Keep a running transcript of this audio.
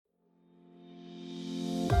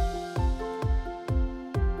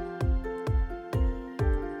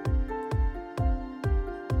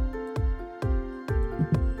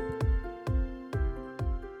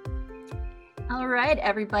right,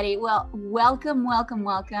 everybody. Well, welcome.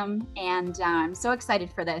 And I'm so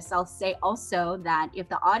excited for this. I'll say also that if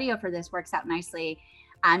the audio for this works out nicely,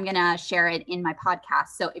 I'm going to share it in my podcast.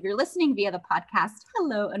 So if you're listening via the podcast,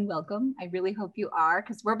 hello and welcome. I really hope you are,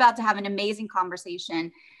 because we're about to have an amazing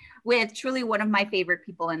conversation with truly one of my favorite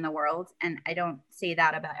people in the world. And I don't say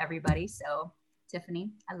that about everybody. So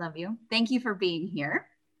Tiffany, I love you. Thank you for being here.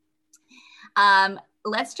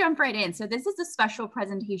 Let's jump right in. So this is a special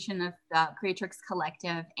presentation of the Creatrix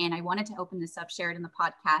Collective, and I wanted to open this up, share it in the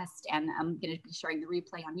podcast, and I'm going to be sharing the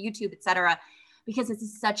replay on YouTube, etc., because this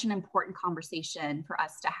is such an important conversation for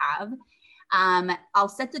us to have. I'll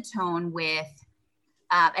set the tone with,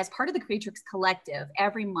 as part of the Creatrix Collective,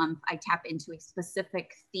 every month I tap into a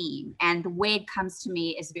specific theme, and the way it comes to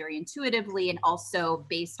me is very intuitively and also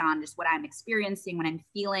based on just what I'm experiencing, what I'm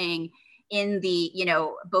feeling in the,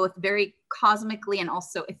 both very cosmically and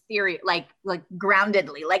also ethereal, like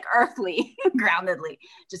groundedly, like earthly, groundedly,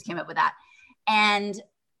 just came up with that. And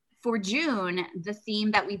for June, the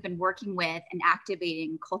theme that we've been working with and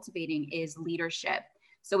activating, cultivating is leadership.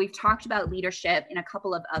 So we've talked about leadership in a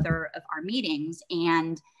couple of other of our meetings,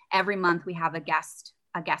 and every month we have a guest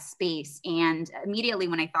space. And immediately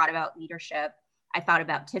when I thought about leadership, I thought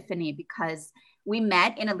about Tiffany, because we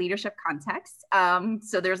met in a leadership context.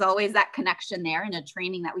 So there's always that connection there in a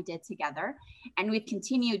training that we did together. And we've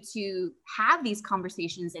continued to have these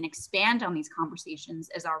conversations and expand on these conversations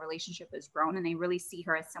as our relationship has grown. And I really see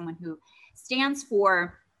her as someone who stands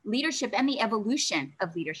for leadership and the evolution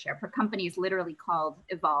of leadership. Her company is literally called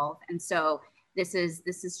Evolve. And so this is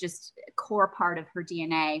just a core part of her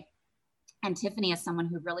DNA. And Tiffany is someone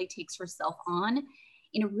who really takes herself on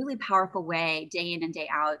in a really powerful way, day in and day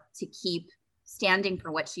out, to keep standing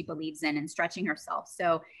for what she believes in and stretching herself.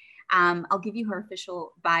 So I'll give you her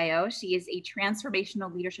official bio. She is a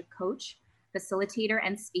transformational leadership coach, facilitator,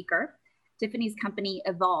 and speaker. Tiffany's company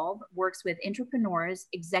Evolve works with entrepreneurs,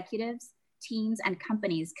 executives, teams, and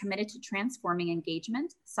companies committed to transforming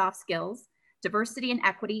engagement, soft skills, diversity,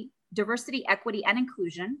 equity, and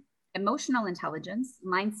inclusion, emotional intelligence,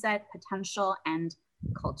 mindset, potential, and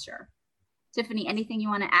culture. Tiffany, anything you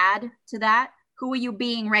want to add to that? Who are you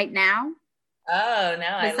being right now? Oh,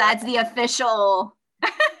 no. Besides the official.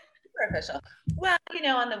 Super official. Well,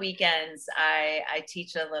 on the weekends, I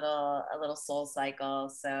teach a little soul cycle.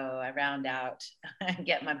 So I round out and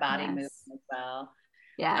get my body moving as well.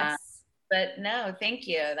 Yes. But no, thank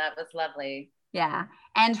you. That was lovely. Yeah.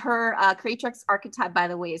 And her Creatrix archetype, by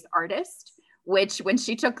the way, is artist, which when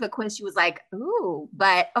she took the quiz, she was like, ooh,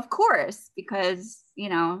 but of course, because,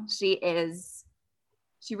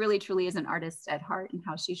 she really truly is an artist at heart and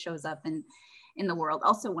how she shows up in the world.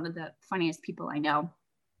 Also one of the funniest people I know.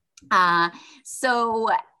 So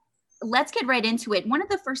let's get right into it. One of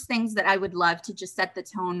the first things that I would love to just set the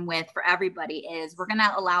tone with for everybody is we're going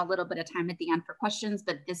to allow a little bit of time at the end for questions,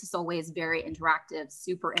 but this is always very interactive,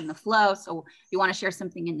 super in the flow. So if you want to share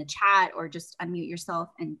something in the chat or just unmute yourself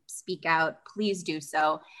and speak out, please do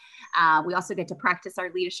so. We also get to practice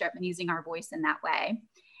our leadership and using our voice in that way.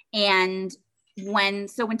 And when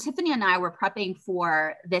Tiffany and I were prepping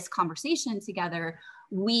for this conversation together,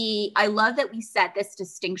 I love that we set this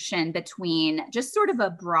distinction between just sort of a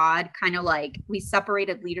broad kind of like, we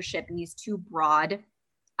separated leadership in these two broad,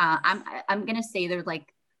 I'm going to say there's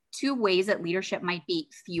like two ways that leadership might be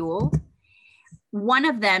fueled. One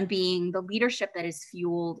of them being the leadership that is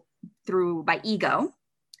fueled by ego.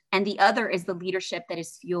 And the other is the leadership that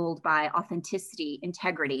is fueled by authenticity,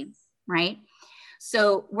 integrity, right?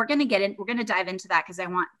 So we're going to dive into that, because I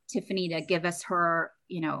want Tiffany to give us her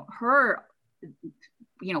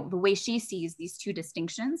the way she sees these two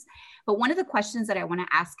distinctions. But one of the questions that I want to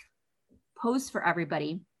pose for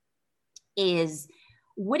everybody is,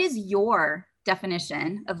 what is your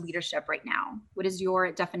definition of leadership right now? What is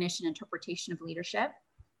your definition, interpretation of leadership?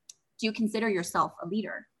 Do you consider yourself a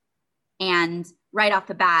leader? And right off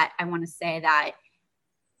the bat, I want to say that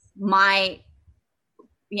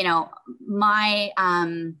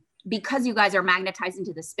because you guys are magnetized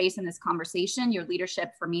into the space in this conversation, your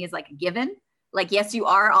leadership for me is like a given. Like, yes, you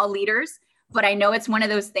are all leaders, but I know it's one of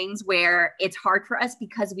those things where it's hard for us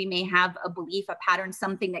because we may have a belief, a pattern,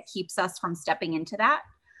 something that keeps us from stepping into that.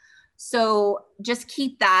 So just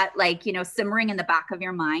keep that simmering in the back of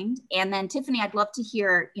your mind. And then Tiffany, I'd love to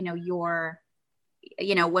hear,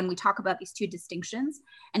 when we talk about these two distinctions,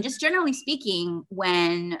 and just generally speaking,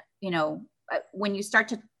 when you start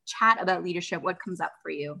to chat about leadership, what comes up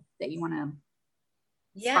for you that you want to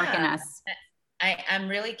spark in us? I'm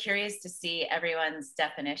really curious to see everyone's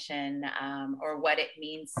definition or what it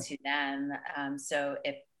means to them. So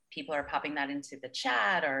if people are popping that into the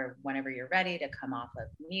chat, or whenever you're ready to come off of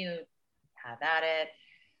mute, have at it.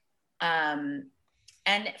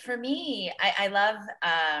 And for me, I love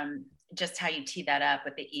just how you tee that up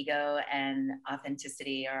with the ego and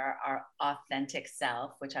authenticity, or our authentic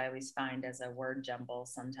self, which I always find as a word jumble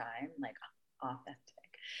sometime, like authentic.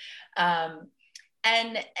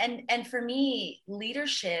 And for me,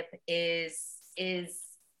 leadership is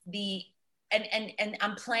the, and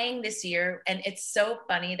I'm playing this year, and it's so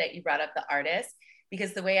funny that you brought up the artist,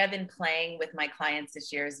 because the way I've been playing with my clients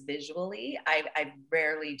this year is visually. I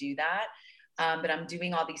rarely do that. But I'm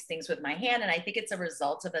doing all these things with my hand. And I think it's a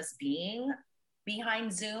result of us being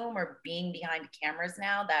behind Zoom or being behind cameras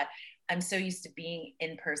now, that I'm so used to being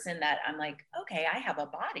in person that I'm like, okay, I have a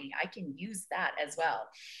body. I can use that as well.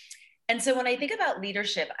 And so when I think about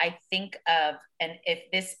leadership, I think of, and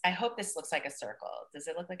if this, I hope this looks like a circle. Does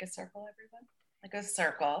it look like a circle, everyone? Like a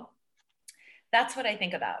circle. That's what I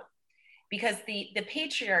think about. Because the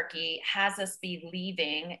patriarchy has us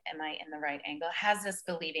believing, am I in the right angle? Has us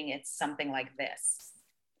believing it's something like this,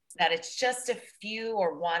 that it's just a few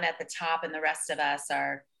or one at the top and the rest of us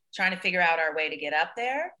are trying to figure out our way to get up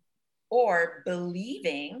there, or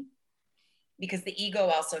believing, because the ego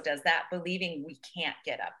also does that, believing we can't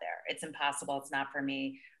get up there. It's impossible. It's not for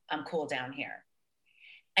me. I'm cool down here.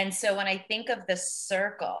 And so when I think of the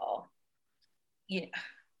circle, you know,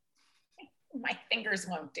 my fingers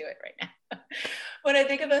won't do it right now. When I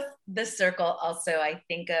think of the circle, also, I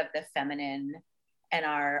think of the feminine and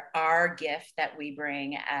our gift that we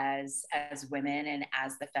bring as women and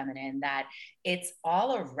as the feminine, that it's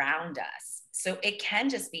all around us. So it can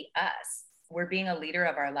just be us. We're being a leader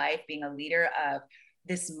of our life, being a leader of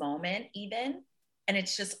this moment even, and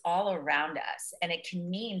it's just all around us. And it can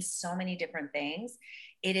mean so many different things.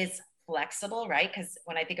 It is flexible, right? Because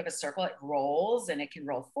when I think of a circle, it rolls, and it can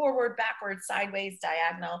roll forward, backward, sideways,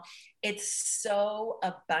 diagonal. It's so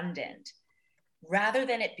abundant, rather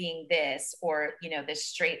than it being this, or, you know, this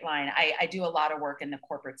straight line. I do a lot of work in the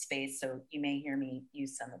corporate space, so you may hear me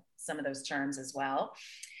use some of those terms as well.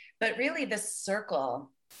 But really, the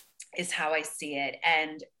circle is how I see it.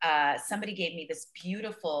 And somebody gave me this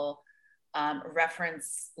beautiful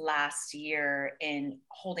reference last year in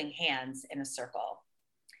holding hands in a circle.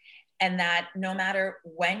 And that no matter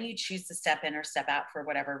when you choose to step in or step out for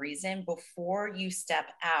whatever reason, before you step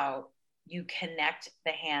out, you connect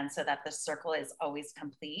the hand so that the circle is always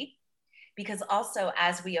complete. Because also,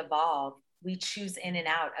 as we evolve, we choose in and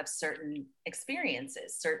out of certain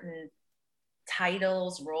experiences, certain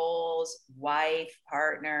titles, roles, wife,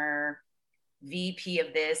 partner, VP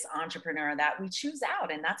of this, entrepreneur, that we choose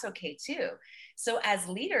out, and that's okay too. So as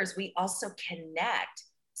leaders, we also connect,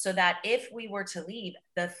 so that if we were to leave,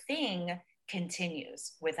 the thing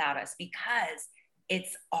continues without us, because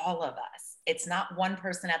it's all of us. It's not one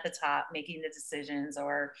person at the top making the decisions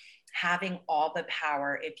or having all the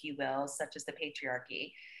power, if you will, such as the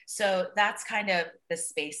patriarchy. So that's kind of the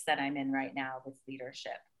space that I'm in right now with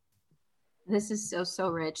leadership. This is so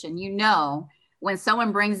rich. And you know, when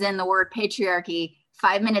someone brings in the word patriarchy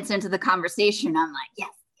 5 minutes into the conversation, I'm like, yes.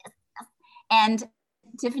 And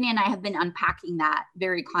Tiffany and I have been unpacking that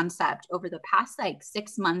very concept over the past like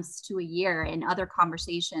 6 months to a year in other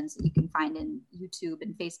conversations that you can find in YouTube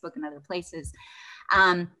and Facebook and other places.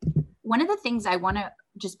 One of the things I want to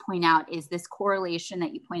just point out is this correlation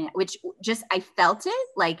that you pointed out, which just, I felt it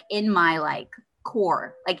like in my like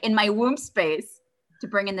core, like in my womb space, to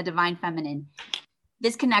bring in the divine feminine,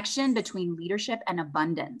 this connection between leadership and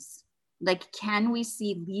abundance. Like, can we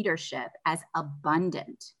see leadership as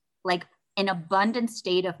abundant? Like, an abundant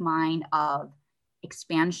state of mind of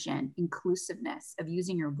expansion, inclusiveness, of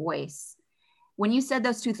using your voice. When you said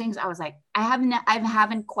those two things, I was like, I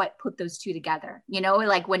haven't quite put those two together. You know,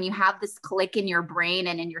 like when you have this click in your brain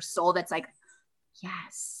and in your soul, that's like,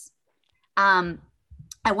 yes.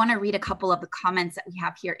 I want to read a couple of the comments that we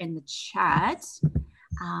have here in the chat.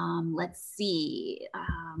 Let's see.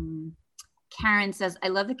 Karen says, I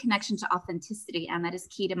love the connection to authenticity, and that is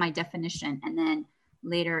key to my definition. And then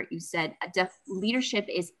later you said, leadership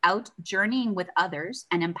is out journeying with others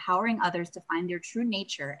and empowering others to find their true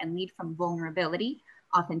nature and lead from vulnerability,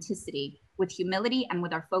 authenticity, with humility, and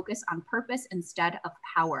with our focus on purpose instead of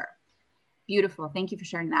power. Beautiful. Thank you for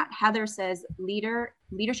sharing that. Heather says,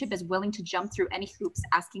 leadership is willing to jump through any hoops,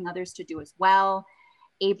 asking others to do as well.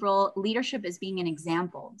 April, leadership is being an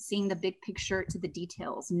example, seeing the big picture to the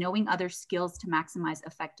details, knowing other skills to maximize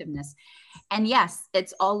effectiveness. And yes,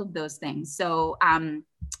 it's all of those things. So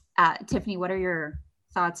Tiffany, what are your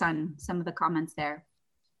thoughts on some of the comments there?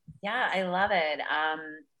 Yeah, I love it.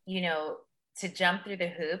 You know, to jump through the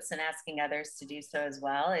hoops and asking others to do so as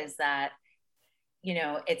well, is that you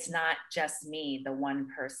know, it's not just me, the one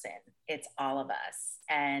person, it's all of us.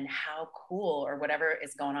 And how cool, or whatever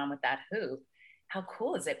is going on with that hoop, how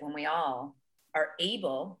cool is it when we all are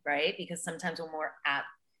able, right? Because sometimes when we're at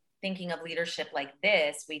thinking of leadership like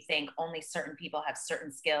this, we think only certain people have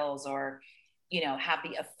certain skills or, you know, have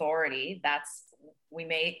the authority. That's, we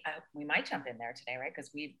might jump in there today, right?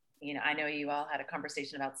 Because we, you know, I know you all had a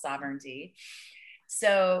conversation about sovereignty.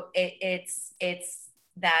 So it's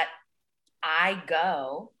that I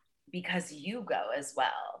go because you go as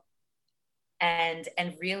well. And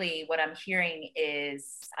really what I'm hearing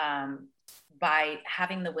is, by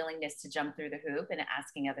having the willingness to jump through the hoop and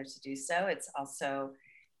asking others to do so, it's also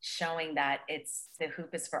showing that the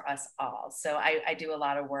hoop is for us all. So I do a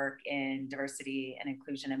lot of work in diversity and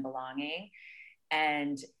inclusion and belonging.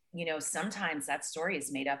 And, you know, sometimes that story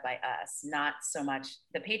is made up by us, not so much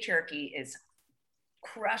the patriarchy is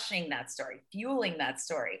crushing that story, fueling that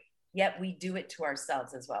story. Yet we do it to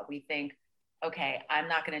ourselves as well. We think, okay, I'm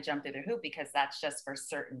not going to jump through the hoop because that's just for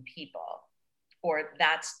certain people, or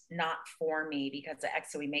that's not for me because of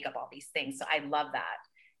X. So we make up all these things. So I love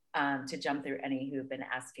that, to jump through any hoop and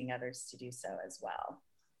asking others to do so as well.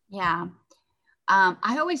 Yeah.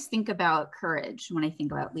 I always think about courage when I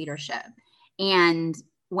think about leadership. And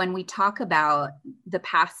when we talk about the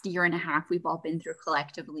past year and a half we've all been through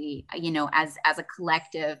collectively, you know, as a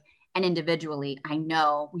collective and individually, I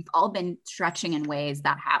know we've all been stretching in ways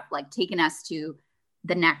that have like taken us to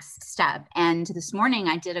the next step. And this morning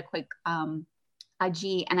I did a quick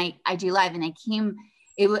IG live, and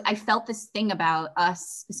I felt this thing about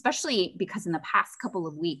us, especially because in the past couple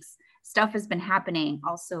of weeks, stuff has been happening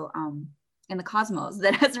also in the cosmos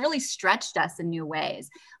that has really stretched us in new ways.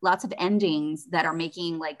 Lots of endings that are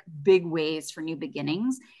making like big ways for new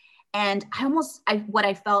beginnings. And what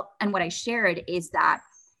I felt and what I shared is that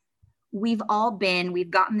we've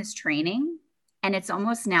gotten this training, and it's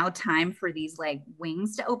almost now time for these like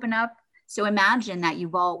wings to open up. So imagine that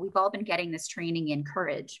we've all been getting this training in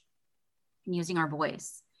courage and using our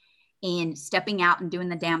voice and stepping out and doing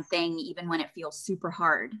the damn thing, even when it feels super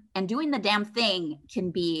hard. And doing the damn thing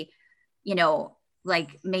can be, you know,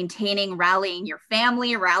 like rallying your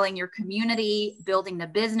family, rallying your community, building the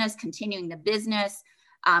business, continuing the business,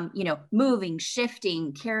 you know, moving,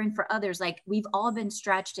 shifting, caring for others. Like we've all been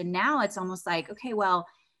stretched. And now it's almost like, okay, well,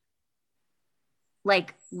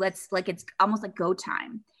 it's almost like go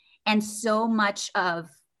time. And so much of,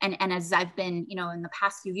 and as I've been, you know, in the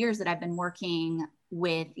past few years that I've been working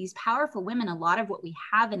with these powerful women, a lot of what we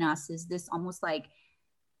have in us is this almost like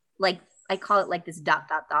I call it like this ...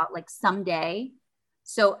 like someday.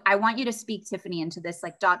 So I want you to speak, Tiffany, into this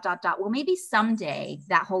like ... Well, maybe someday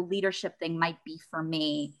that whole leadership thing might be for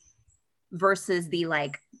me versus the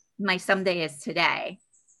like my someday is today.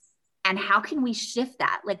 And how can we shift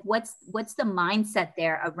that? Like what's the mindset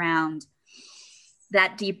there around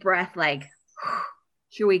that deep breath? Like,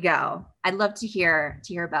 here we go. I'd love to hear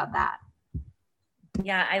about that.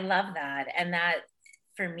 Yeah, I love that. And that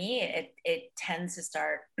for me, it tends to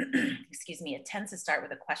start, excuse me, it tends to start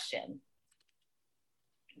with a question.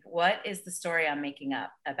 What is the story I'm making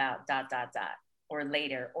up about ... or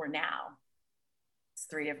later or now? It's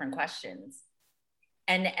 3 different questions.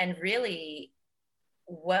 And really,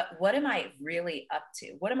 what am I really up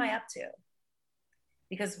to? What am I up to?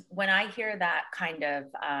 Because when I hear that kind of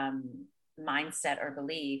mindset or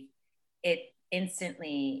belief, it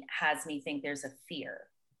instantly has me think there's a fear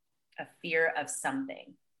of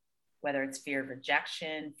something, whether it's fear of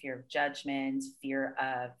rejection, fear of judgment, fear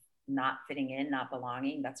of not fitting in, not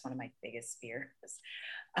belonging. That's one of my biggest fears.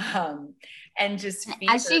 And just fear.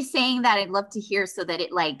 As she's saying that, I'd love to hear so that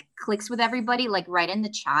it like clicks with everybody, like right in the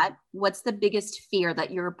chat. What's the biggest fear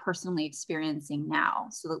that you're personally experiencing now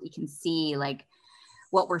so that we can see like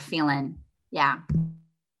what we're feeling? Yeah.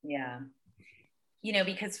 Yeah. You know,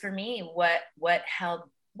 because for me, what held,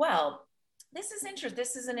 well, this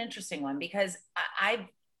is an interesting one because I've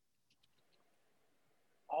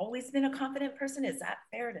always been a confident person. Is that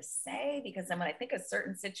fair to say? Because then when I think of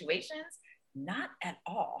certain situations, not at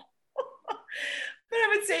all. But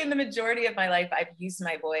I would say in the majority of my life, I've used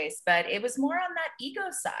my voice, but it was more on that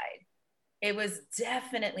ego side. It was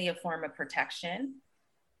definitely a form of protection,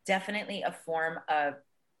 definitely a form of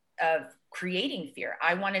creating fear.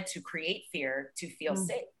 I wanted to create fear to feel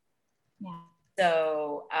safe. Yeah.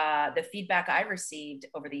 So the feedback I received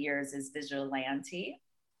over the years is vigilante.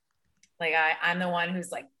 Like I'm the one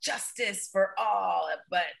who's like justice for all,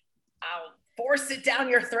 but I'll force it down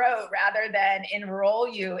your throat rather than enroll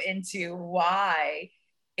you into why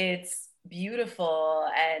it's beautiful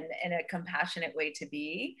and a compassionate way to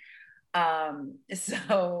be.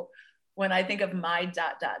 So when I think of my ...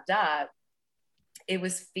 it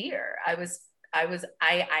was fear. I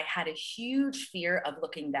had a huge fear of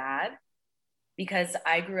looking bad because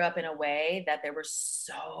I grew up in a way that there were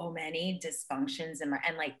so many dysfunctions and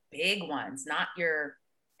like big ones, not your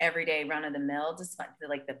everyday run of the mill, dysfunction,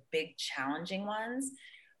 like the big challenging ones,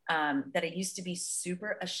 that I used to be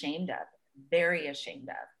super ashamed of, very ashamed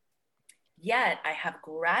of. Yet I have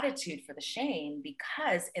gratitude for the shame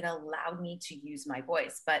because it allowed me to use my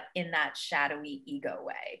voice, but in that shadowy ego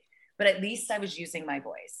way. But at least I was using my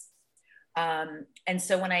voice. And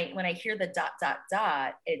so when I hear the ...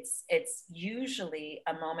 it's usually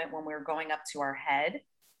a moment when we're going up to our head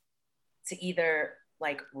to either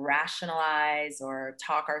like rationalize or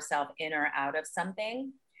talk ourselves in or out of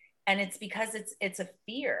something. And it's because it's a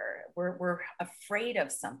fear. We're afraid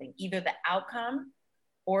of something, either the outcome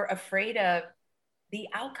or afraid of the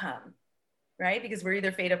outcome, right? Because we're either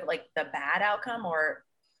afraid of like the bad outcome, or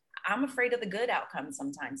I'm afraid of the good outcome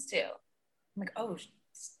sometimes too. I'm like, oh,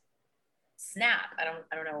 snap. I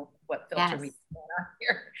don't know what filter we put on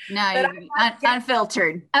here. No,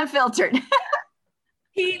 unfiltered.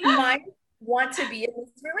 He might want to be in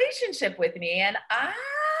this relationship with me, and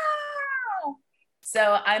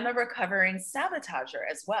so I'm a recovering sabotager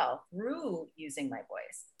as well through using my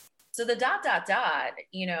voice. So the ...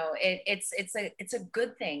 you know, it's a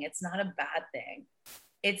good thing. It's not a bad thing.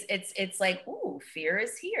 It's like, ooh, fear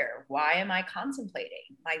is here. Why am I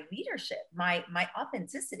contemplating my leadership, my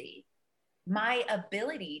authenticity, my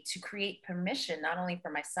ability to create permission, not only for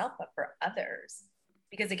myself, but for others?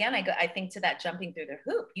 Because again, I think to that jumping through the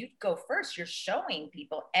hoop, you go first, you're showing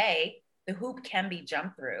people, A, the hoop can be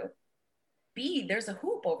jumped through. B, there's a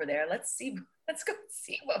hoop over there. Let's go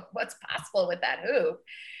see what's possible with that hoop.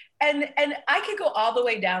 And I could go all the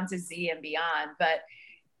way down to Z and beyond, but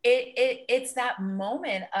it's that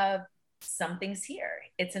moment of something's here.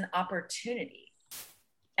 It's an opportunity.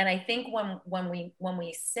 And I think when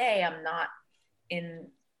we say I'm not in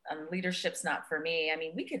leadership's not for me, I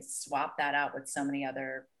mean, we could swap that out with so many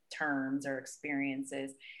other terms or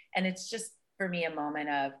experiences. And it's just for me a moment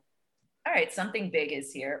of, all right, something big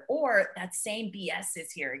is here, or that same BS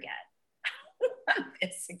is here again.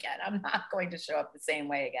 This again, I'm not going to show up the same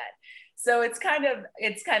way again. So it's kind of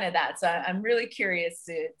that. So I'm really curious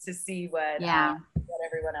to see what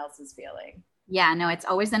everyone else is feeling. Yeah, no, it's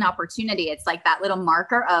always an opportunity. It's like that little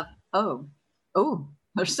marker of, oh,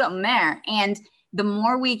 there's something there. And the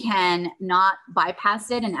more we can not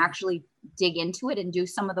bypass it and actually dig into it and do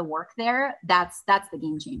some of the work there, that's the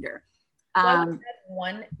game changer.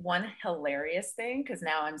 One hilarious thing, because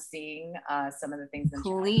now I'm seeing some of the things in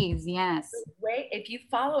please chat. Yes. If you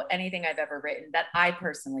follow anything I've ever written that I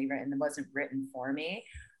personally written that wasn't written for me,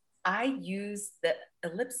 I use the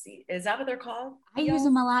ellipses. Is that what they're called? I use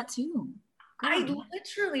them a lot too. I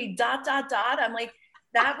literally ... I'm like,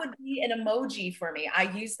 that would be an emoji for me. I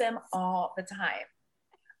use them all the time.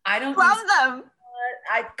 I don't love them.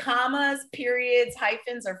 Commas, periods,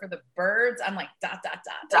 hyphens are for the birds. I'm like ...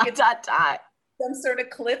 Some sort of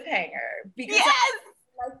cliffhanger, because I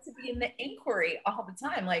like to be in the inquiry all the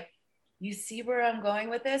time. Like, you see where I'm going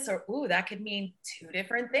with this, or ooh, that could mean two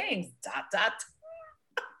different things. ...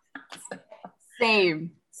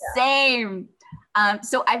 Same.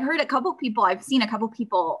 So I've seen a couple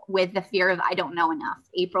people with the fear of I don't know enough.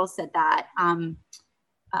 April said that.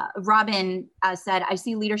 Robin said, I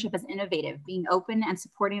see leadership as innovative, being open and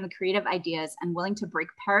supporting the creative ideas and willing to break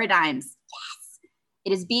paradigms. Yes.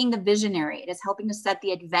 It is being the visionary. It is helping to set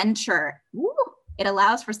the adventure. Woo. It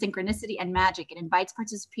allows for synchronicity and magic. It invites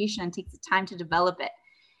participation and takes the time to develop it.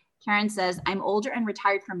 Karen says, I'm older and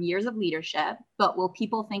retired from years of leadership, but will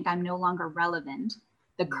people think I'm no longer relevant?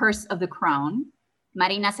 The curse of the crone.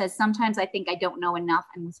 Marina says, sometimes I think I don't know enough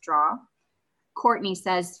and withdraw. Courtney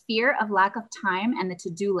says, fear of lack of time and the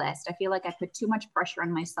to-do list. I feel like I put too much pressure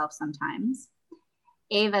on myself sometimes.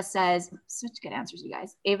 Ava says, such good answers, you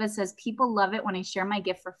guys. Ava says, people love it when I share my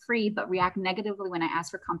gift for free, but react negatively when I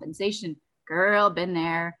ask for compensation. Girl, been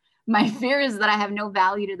there. My fear is that I have no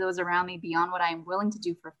value to those around me beyond what I am willing to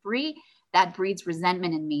do for free. That breeds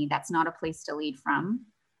resentment in me. That's not a place to lead from.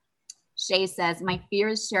 Shay says, my fear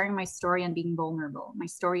is sharing my story and being vulnerable. My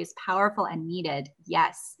story is powerful and needed.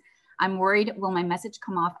 Yes. I'm worried, will my message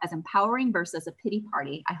come off as empowering versus a pity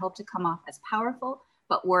party? I hope to come off as powerful,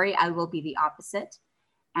 but worry I will be the opposite.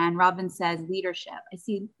 And Robin says, leadership. I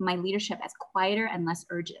see my leadership as quieter and less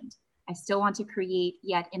urgent. I still want to create,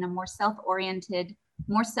 yet in a more self-oriented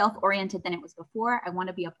than it was before. I want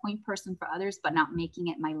to be a point person for others, but not making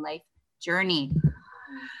it my life journey.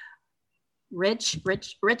 Rich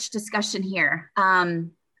discussion here.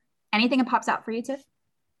 Anything that pops out for you, Tiff?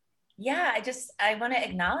 Yeah, I want to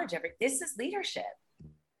acknowledge this is leadership.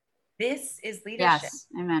 This is leadership. Yes.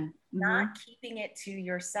 Amen. Not keeping it to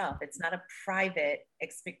yourself. It's not a private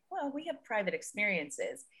experience. Well, we have private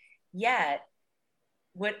experiences, yet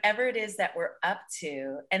whatever it is that we're up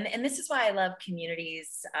to, and this is why I love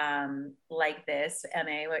communities like this,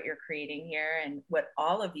 MA, what you're creating here, and what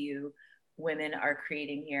all of you women are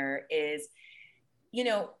creating here is, you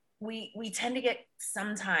know, we tend to get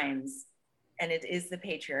sometimes, and it is the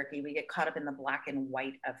patriarchy, we get caught up in the black and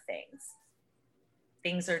white of things.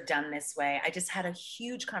 Things are done this way. I just had a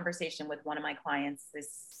huge conversation with one of my clients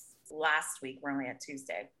this last week. We're only at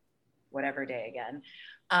Tuesday, whatever day again,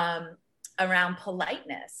 around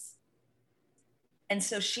politeness. And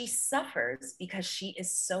so she suffers because she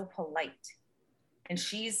is so polite. And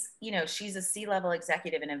she's, you know, she's a C-level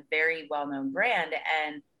executive in a very well-known brand.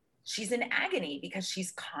 And she's in agony because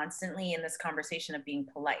she's constantly in this conversation of being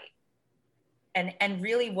polite. And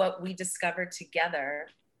really what we discovered together,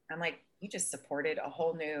 I'm like, you just supported a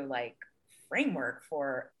whole new like framework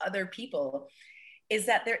for other people, is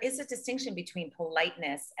that there is a distinction between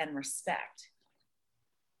politeness and respect.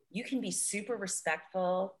 You can be super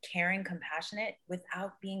respectful, caring, compassionate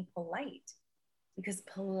without being polite, because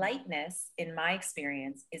politeness, in my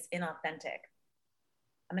experience, is inauthentic.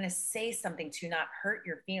 I'm going to say something to not hurt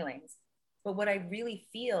your feelings, but what I really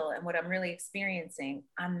feel and what I'm really experiencing,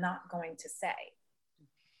 I'm not going to say.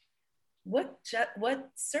 What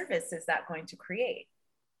service is that going to create?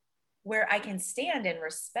 Where I can stand in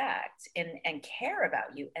respect and care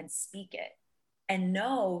about you and speak it and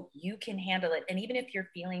know you can handle it. And even if your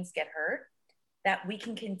feelings get hurt, that we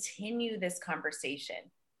can continue this conversation.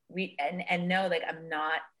 And know, like,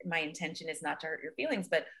 my intention is not to hurt your feelings,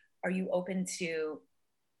 but are you open to,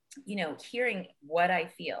 you know, hearing what I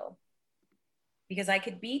feel? Because I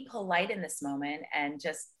could be polite in this moment and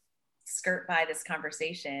just skirt by this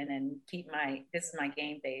conversation and keep this is my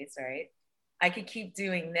game face, right? I could keep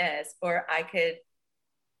doing this, or I could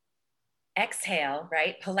exhale,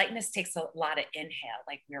 right? Politeness takes a lot of inhale.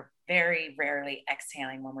 Like, we're very rarely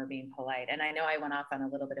exhaling when we're being polite. And I know I went off on a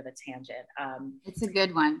little bit of a tangent. It's a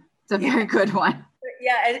good one. It's a very good one.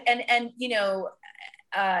 Yeah. And you know,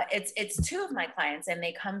 it's two of my clients, and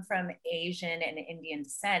they come from Asian and Indian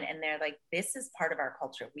descent. And they're like, this is part of our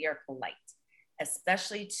culture. We are polite,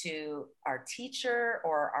 especially to our teacher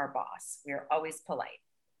or our boss. We're always polite.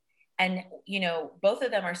 And, you know, both of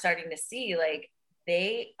them are starting to see, like,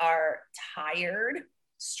 they are tired,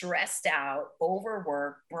 stressed out,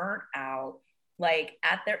 overworked, burnt out, like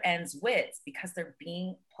at their ends wits, because they're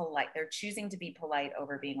being polite. They're choosing to be polite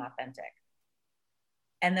over being authentic.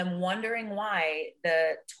 And then wondering why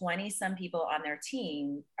the 20 some people on their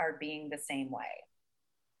team are being the same way.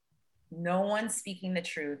 No one's speaking the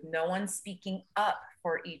truth. No one's speaking up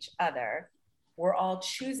for each other. We're all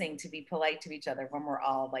choosing to be polite to each other when we're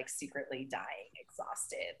all like secretly dying,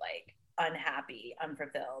 exhausted, like unhappy,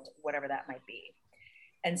 unfulfilled, whatever that might be.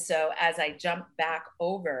 And so as I jump back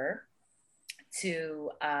over to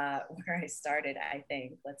where I started, I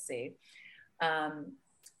think, let's see,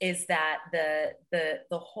 is that the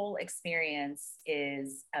whole experience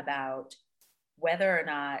is about whether or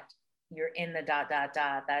not you're in the ...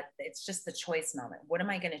 that it's just the choice moment. What am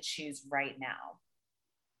I going to choose right now?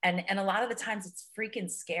 And a lot of the times it's freaking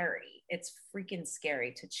scary. It's freaking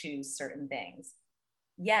scary to choose certain things.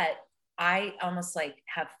 Yet I almost like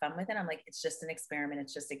have fun with it. I'm like, it's just an experiment.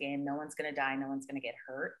 It's just a game. No one's going to die. No one's going to get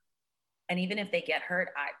hurt. And even if they get hurt,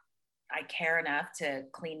 I care enough to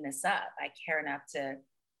clean this up. I care enough to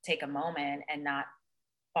take a moment and not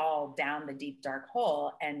fall down the deep, dark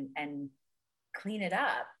hole and clean it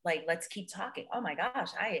up. Like, let's keep talking. Oh my gosh,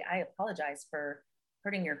 I apologize for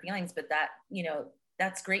hurting your feelings, but that, you know,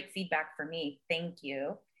 that's great feedback for me. Thank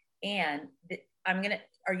you. And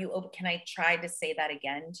are you open? Can I try to say that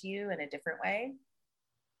again to you in a different way?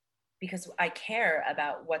 Because I care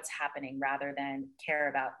about what's happening rather than care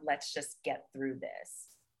about, let's just get through this.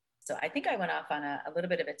 So I think I went off on a little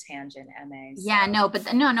bit of a tangent, MA. So. Yeah, no,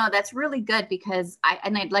 but no, that's really good, because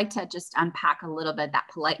I'd like to just unpack a little bit that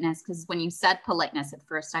politeness, because when you said politeness at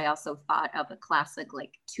first, I also thought of a classic,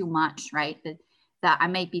 like, too much, right? That I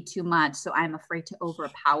might be too much, so I'm afraid to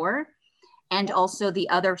overpower. And also the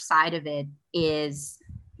other side of it is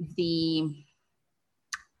the,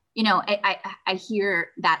 you know, I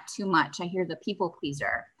hear that too much. I hear the people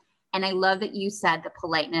pleaser. And I love that you said the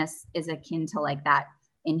politeness is akin to like that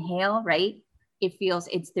inhale, right? It feels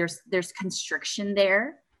there's constriction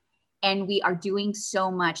there, and we are doing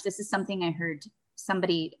so much. This is something I heard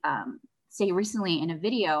somebody say recently in a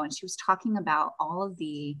video, and she was talking about all of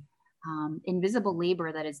the invisible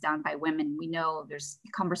labor that is done by women. We know there's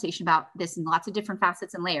conversation about this in lots of different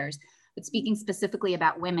facets and layers, but speaking specifically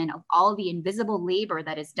about women, of all the invisible labor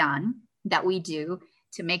that is done, that we do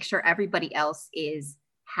to make sure everybody else is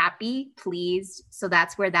happy, pleased. So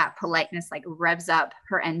that's where that politeness like revs up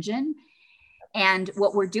her engine. And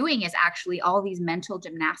what we're doing is actually all these mental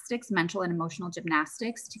gymnastics, mental and emotional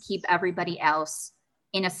gymnastics, to keep everybody else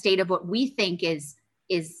in a state of what we think is,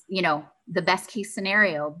 you know, the best case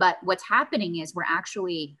scenario. But what's happening is we're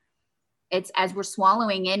actually, it's as we're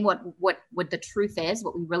swallowing in what the truth is,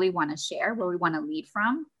 what we really want to share, where we want to lead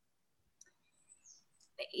from.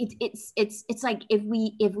 It's like if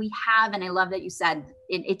we have, and I love that you said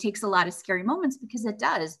it takes a lot of scary moments, because it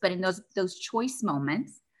does, but in those choice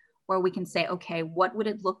moments where we can say, okay, what would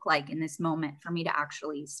it look like in this moment for me to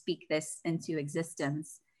actually speak this into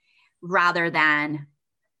existence, rather than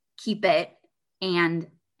keep it and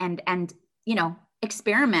you know,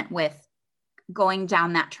 experiment with going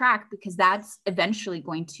down that track, because that's eventually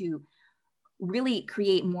going to really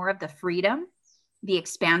create more of the freedom, the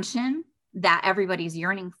expansion that everybody's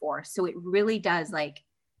yearning for. So it really does like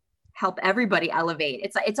help everybody elevate.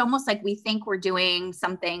 It's almost like we think we're doing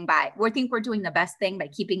something we think we're doing the best thing by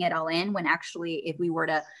keeping it all in, when actually if we were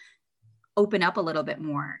to open up a little bit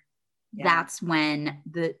more, that's when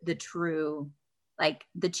the true, like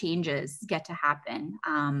the changes get to happen.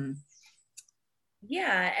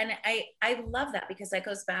 Yeah. And I love that, because that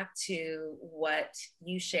goes back to what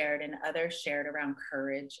you shared and others shared around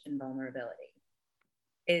courage and vulnerability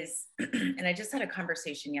is, and I just had a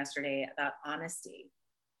conversation yesterday about honesty.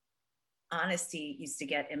 Honesty used to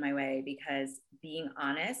get in my way, because being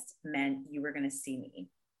honest meant you were going to see me,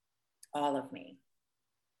 all of me.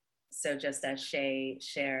 So just as Shay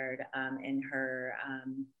shared in her,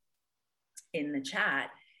 in the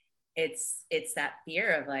chat, it's that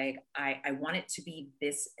fear of like, I want it to be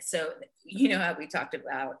this. So, you know, how we talked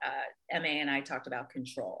about, MA and I talked about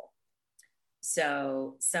control.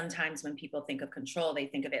 So sometimes when people think of control, they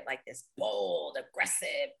think of it like this bold,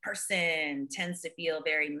 aggressive person, tends to feel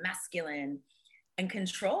very masculine. And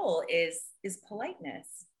control is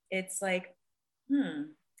politeness. It's like,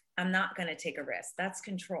 I'm not going to take a risk. That's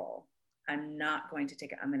control. I'm not going to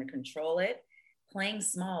take it. I'm going to control it. Playing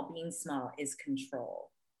small, being small is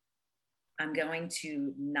control. I'm going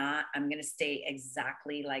to stay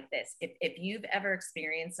exactly like this. If you've ever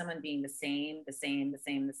experienced someone being the same,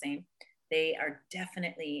 they are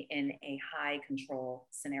definitely in a high control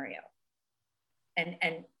scenario. And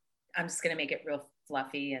I'm just going to make it real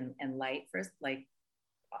fluffy and light for like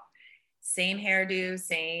same hairdo,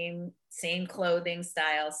 same clothing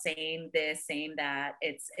style, same this, same that.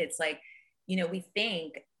 It's like, you know, we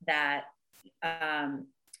think that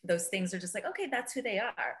those things are just like, okay, that's who they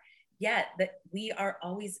are. Yet that we are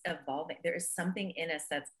always evolving. There is something in us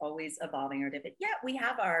that's always evolving or different. Yeah, we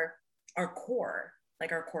have our core,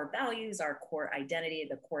 like our core values, our core identity,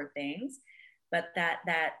 the core things. But that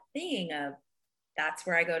thing of, that's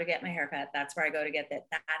where I go to get my haircut, that's where I go to get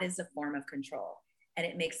that is a form of control. And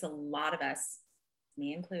it makes a lot of us,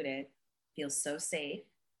 me included, feel so safe.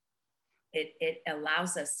 It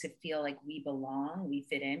allows us to feel like we belong, we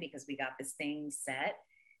fit in, because we got this thing set.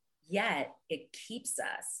 Yet it keeps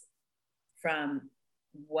us from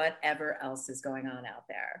whatever else is going on out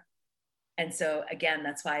there. And so again,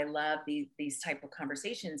 that's why I love these type of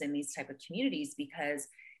conversations and these type of communities, because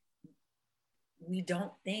we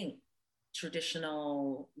don't think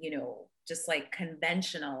traditional, you know, just like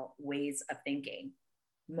conventional ways of thinking.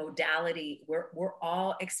 Modality, we're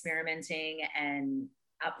all experimenting and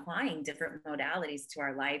applying different modalities to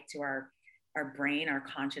our life, to our brain, our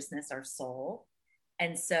consciousness, our soul.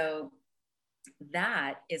 And so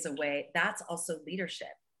that is a way, that's also leadership.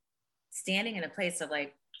 Standing in a place of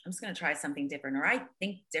like, I'm just going to try something different, or I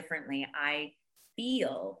think differently. I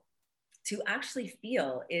feel, to actually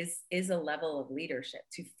feel is a level of leadership,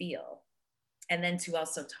 to feel. And then to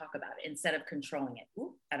also talk about it instead of controlling it.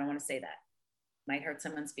 Ooh, I don't want to say that. Might hurt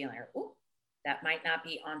someone's feeling. Or, ooh, that might not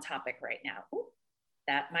be on topic right now. Ooh,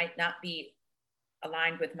 that might not be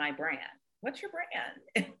aligned with my brand. What's your brand?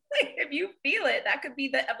 Like, if you feel it, that could be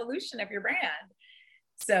the evolution of your brand.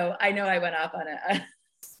 So I know I went off on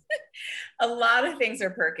a lot of things are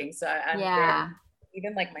perking. So I'm very,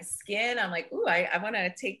 even like my skin, I'm like, ooh, I want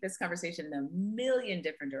to take this conversation in a million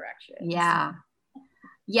different directions. Yeah.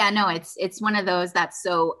 Yeah, no, it's one of those that's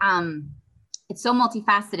so, it's so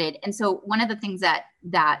multifaceted. And so one of the things that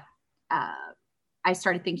I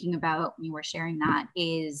started thinking about when you were sharing that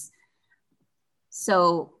is,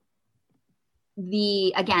 so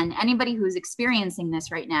again, anybody who's experiencing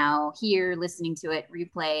this right now, here, listening to it,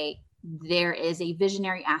 replay, there is a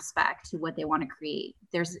visionary aspect to what they want to create.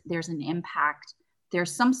 There's an impact.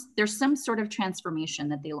 There's some sort of transformation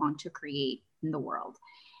that they long to create in the world.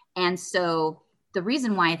 And so the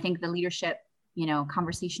reason why I think the leadership,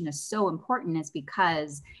 conversation is so important is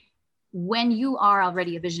because when you are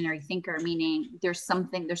already a visionary thinker, meaning there's some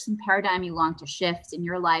paradigm you long to shift in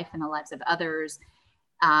your life and the lives of others,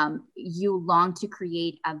 you long to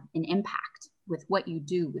create an impact with what you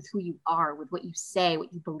do, with who you are, with what you say,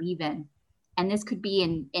 what you believe in. And this could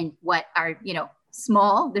be in what are,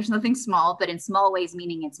 small, there's nothing small, but in small ways,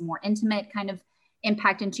 meaning it's more intimate kind of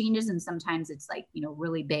impact and changes. And sometimes it's like,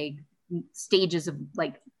 really big stages of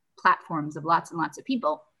like platforms of lots and lots of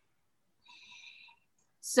people.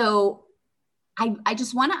 So I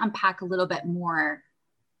just want to unpack a little bit more.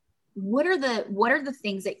 What are the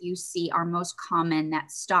things that you see are most common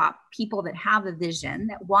that stop people that have a vision,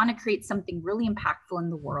 that want to create something really impactful in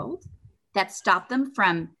the world, that stop them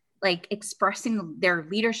from like expressing their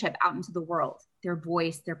leadership out into the world, their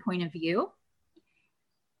voice, their point of view?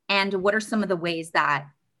 And what are some of the ways that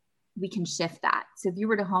we can shift that? So if you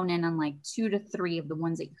were to hone in on like 2 to 3 of the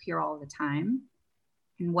ones that you hear all the time,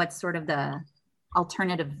 and what's sort of the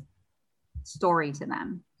alternative story to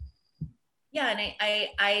them? Yeah,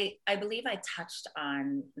 and I believe I touched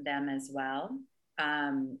on them as well,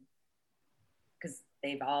 because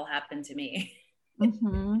they've all happened to me.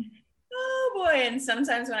 Mm-hmm. Oh boy! And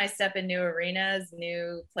sometimes when I step in new arenas,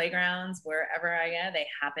 new playgrounds, wherever I go, they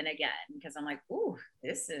happen again because I'm like, ooh,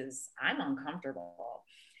 I'm uncomfortable.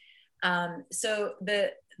 So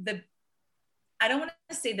the I don't want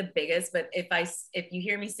to say the biggest, but if you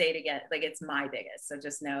hear me say it again, like it's my biggest. So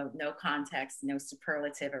just no context, no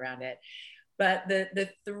superlative around it. But the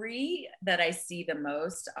 3 that I see the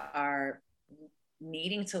most are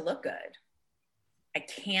needing to look good. I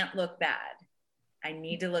can't look bad. I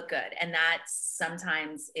need to look good. And that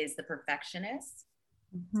sometimes is the perfectionist.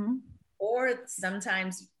 Mm-hmm. Or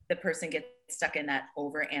sometimes the person gets stuck in that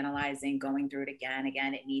over analyzing, going through it again.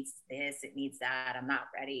 It needs this, it needs that. I'm not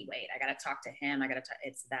ready. Wait, I got to talk to him.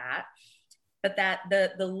 It's that. But that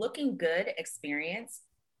the looking good experience,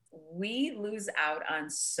 we lose out on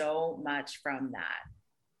so much from that.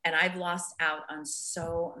 And I've lost out on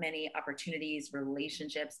so many opportunities,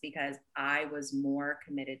 relationships, because I was more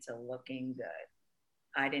committed to looking good.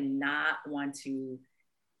 I did not want to,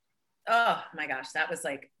 oh my gosh, that was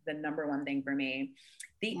like the number one thing for me.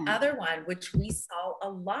 The other one, which we saw a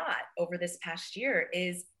lot over this past year,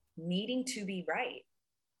 is needing to be right.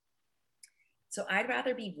 So I'd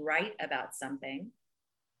rather be right about something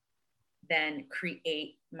than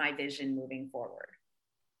create my vision moving forward.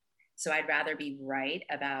 So I'd rather be right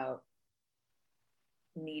about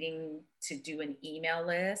needing to do an email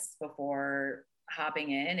list before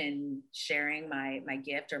hopping in and sharing my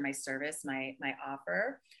gift or my service, my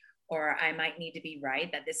offer. Or I might need to be right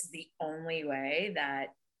that this is the only way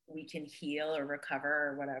that we can heal or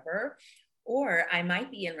recover or whatever. Or I might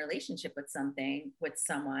be in relationship with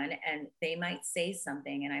someone and they might say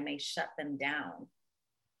something and I may shut them down.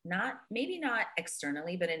 Maybe not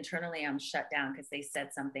externally, but internally I'm shut down because they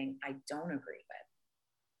said something I don't agree with.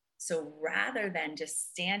 So rather than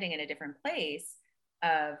just standing in a different place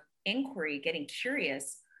of inquiry, getting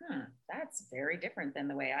curious, that's very different than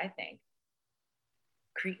the way I think.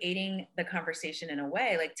 Creating the conversation in a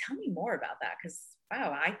way like, tell me more about that, because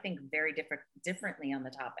wow, I think very differently on the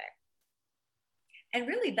topic. And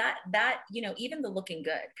really that even the looking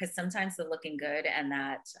good, because sometimes the looking good and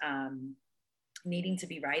that needing to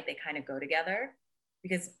be right, they kind of go together.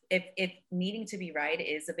 Because if needing to be right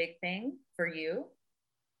is a big thing for you,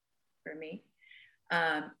 for me,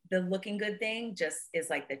 the looking good thing just is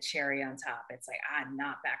like the cherry on top. It's like, I'm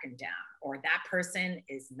not backing down, or that person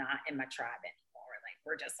is not in my tribe anymore. Like,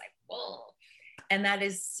 we're just like, whoa. And that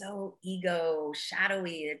is so ego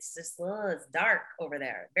shadowy. It's just, it's dark over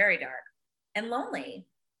there, very dark and lonely.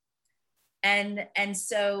 And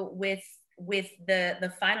so with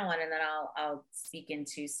the final one, and then I'll speak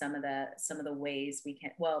into some of the ways we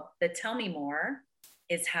can, well, the tell me more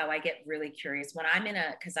is how I get really curious when I'm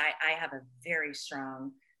because I have a very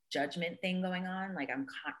strong judgment thing going on. Like and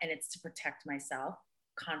it's to protect myself,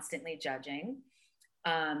 constantly judging.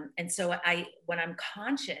 And so when I'm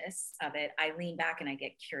conscious of it, I lean back and I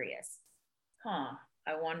get curious.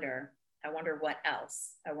 I wonder what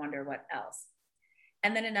else.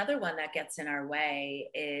 And then another one that gets in our way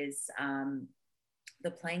is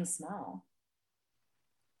the playing small.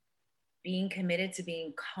 Being committed to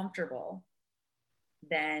being comfortable,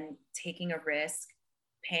 then taking a risk,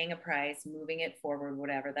 paying a price, moving it forward,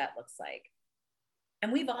 whatever that looks like.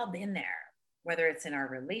 And we've all been there, whether it's in our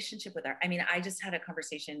relationship with I just had a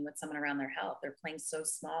conversation with someone around their health. They're playing so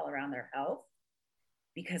small around their health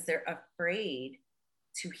because they're afraid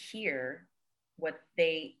to hear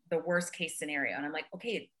the worst case scenario. And I'm like,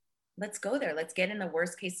 okay, let's go there. Let's get in the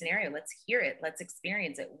worst case scenario. Let's hear it. Let's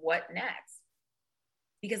experience it. What next?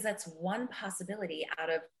 Because that's one possibility out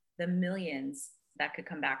of the millions that could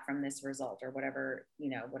come back from this result, or whatever,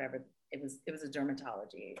 whatever it was a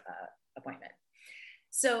dermatology appointment.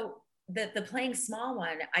 So the playing small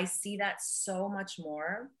one, I see that so much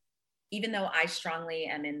more, even though I strongly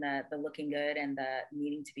am in the looking good and the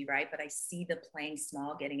needing to be right, but I see the playing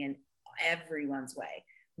small getting in everyone's way,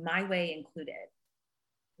 my way included,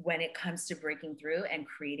 when it comes to breaking through and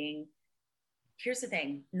creating. Here's the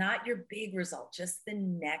thing, not your big result, just the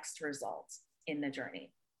next result in the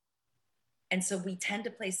journey. And so we tend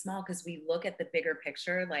to play small because we look at the bigger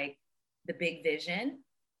picture, like the big vision.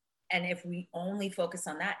 And if we only focus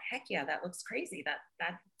on that, heck yeah, that looks crazy.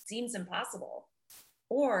 That seems impossible.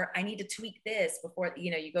 Or I need to tweak this before,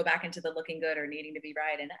 you go back into the looking good or needing to be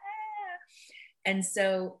right. And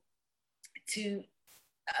so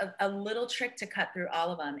a little trick to cut through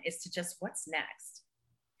all of them is to just, what's next?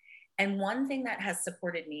 And one thing that has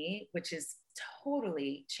supported me, which has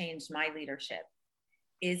totally changed my leadership,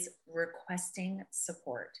 is requesting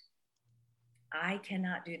support. I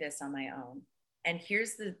cannot do this on my own. And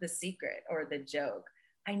here's the secret or the joke.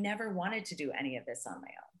 I never wanted to do any of this on my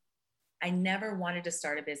own. I never wanted to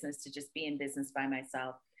start a business to just be in business by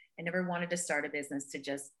myself. I never wanted to start a business to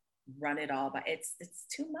just run it all by, it's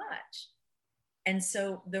too much. And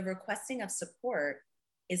so the requesting of support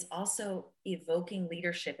is also evoking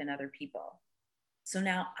leadership in other people. So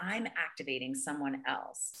now I'm activating someone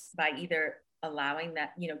else by either allowing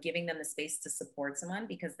that, giving them the space to support someone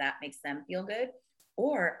because that makes them feel good,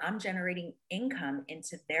 or I'm generating income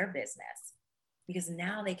into their business because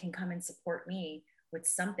now they can come and support me with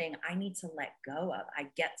something I need to let go of. I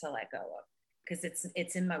get to let go of because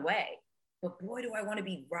it's in my way. But boy, do I want to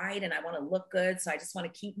be right and I want to look good. So I just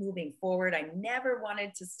want to keep moving forward. I never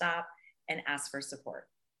wanted to stop and ask for support.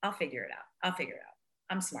 I'll figure it out.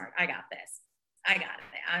 I'm smart. I got this. I got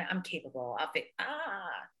it. I'm capable.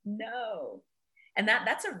 No. And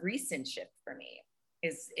that's a recent shift for me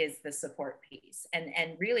is the support piece.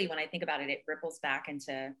 And really, when I think about it, it ripples back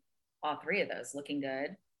into all three of those: looking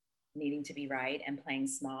good, needing to be right, and playing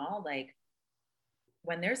small. Like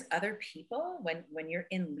when there's other people, when you're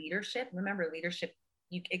in leadership, remember leadership,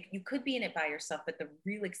 you could be in it by yourself, but the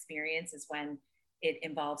real experience is when it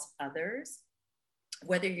involves others,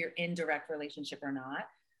 whether you're in direct relationship or not,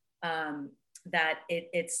 that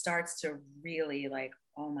it starts to really like,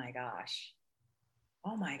 oh my gosh,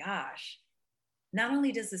 not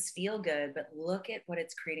only does this feel good, but look at what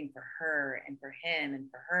it's creating for her and for him and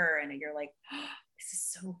for her. And you're like, oh, this is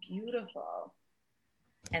so beautiful.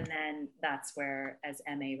 And then that's where, as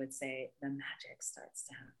MA would say, the magic starts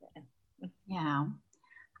to happen. Yeah.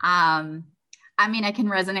 I mean, I can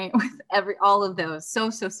resonate with all of those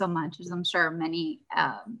so much, as I'm sure many,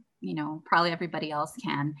 probably everybody else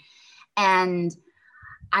can. And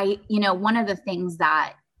one of the things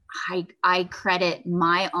that I credit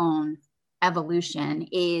my own evolution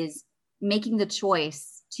is making the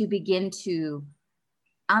choice to begin to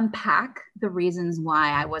unpack the reasons why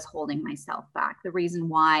I was holding myself back, the reason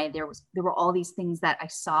why there were all these things that I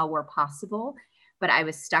saw were possible, but I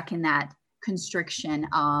was stuck in that constriction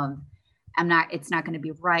of it's not going to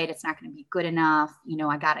be right. It's not going to be good enough.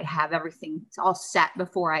 I got to have everything all set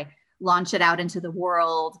before I launch it out into the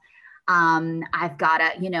world. I've got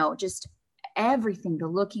to, just everything, the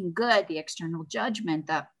looking good, the external judgment,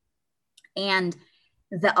 and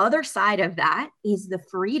the other side of that is the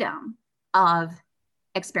freedom of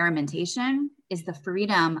experimentation, is the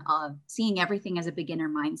freedom of seeing everything as a beginner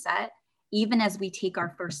mindset, even as we take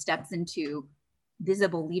our first steps into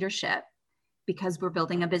visible leadership, because we're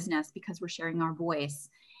building a business, because we're sharing our voice.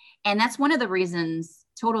 And that's one of the reasons,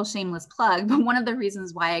 total shameless plug, but one of the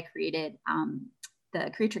reasons why I created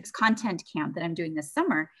the Creatrix content camp that I'm doing this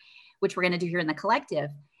summer, which we're going to do here in the collective.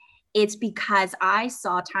 It's because I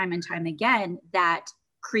saw time and time again that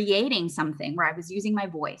creating something where I was using my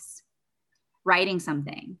voice, writing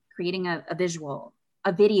something, creating a visual,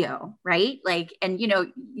 a video, right? Like, and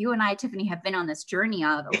you and I, Tiffany, have been on this journey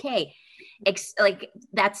of, okay, like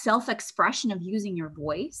that self-expression of using your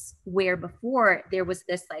voice, where before there was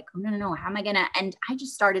this like, oh, no, how am I gonna? And I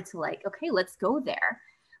just started to like, okay, let's go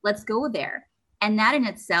there. And that in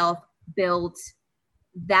itself built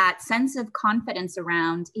that sense of confidence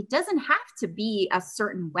around, it doesn't have to be a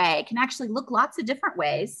certain way. It can actually look lots of different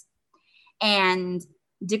ways. And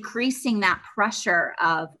decreasing that pressure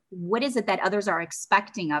of what is it that others are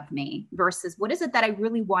expecting of me versus what is it that I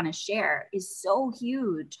really want to share is so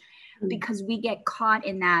huge, because we get caught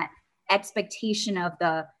in that expectation of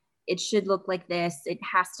it should look like this, it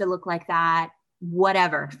has to look like that,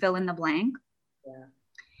 whatever, fill in the blank. Yeah.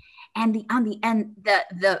 And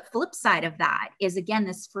the flip side of that is, again,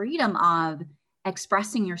 this freedom of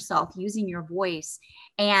expressing yourself, using your voice,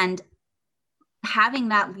 and having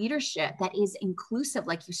that leadership that is inclusive.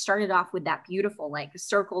 Like you started off with that beautiful, like the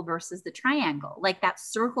circle versus the triangle, like that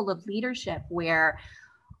circle of leadership where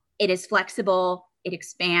it is flexible, it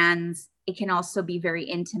expands, it can also be very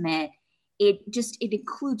intimate. It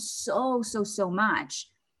includes so much.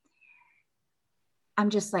 I'm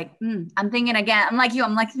just like, I'm thinking again, I'm like you,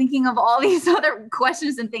 I'm like thinking of all these other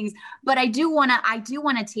questions and things, but I do want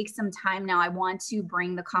to take some time now. I want to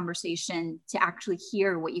bring the conversation to actually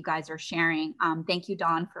hear what you guys are sharing. Thank you,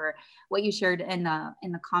 Dawn, for what you shared in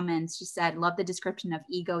the comments. She said, love the description of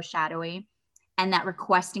ego shadowing and that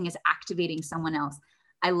requesting is activating someone else.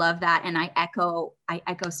 I love that. And I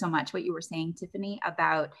echo so much what you were saying, Tiffany,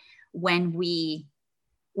 about when we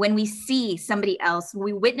see somebody else,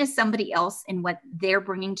 we witness somebody else and what they're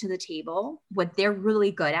bringing to the table, what they're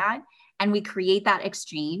really good at, and we create that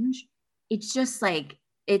exchange. It's just like,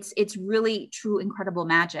 it's really true, incredible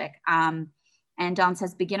magic. And Dawn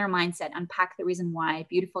says, beginner mindset, unpack the reason why.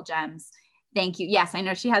 Beautiful gems. Thank you. Yes, I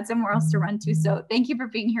know she had somewhere else to run to. So thank you for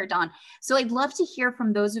being here, Dawn. So I'd love to hear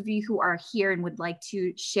from those of you who are here and would like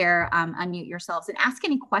to share, unmute yourselves and ask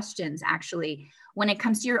any questions, actually, when it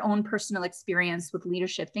comes to your own personal experience with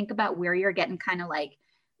leadership. Think about where you're getting kind of like,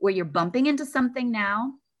 where you're bumping into something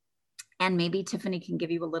now. And maybe Tiffany can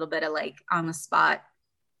give you a little bit of like on the spot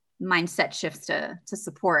mindset shifts to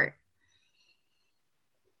support.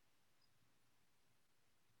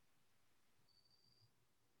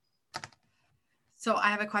 So I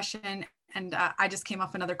have a question, and I just came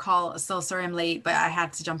off another call, so sorry I'm late, but I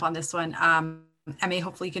had to jump on this one. Emma,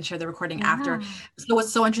 hopefully you can share the recording after. So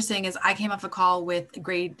what's so interesting is I came off a call with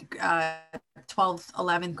grade 12th,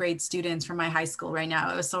 11th grade students from my high school right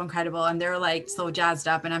now. It was so incredible. And they're like so jazzed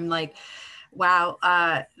up. And I'm like,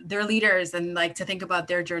 wow, they're leaders, and like to think about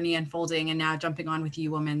their journey unfolding and now jumping on with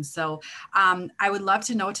you women. So I would love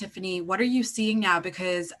to know, Tiffany, what are you seeing now?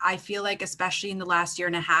 Because I feel like, especially in the last year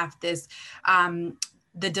and a half, this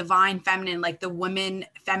the divine feminine, like the women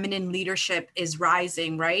feminine leadership is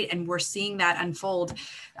rising, right? And we're seeing that unfold.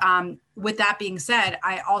 With that being said,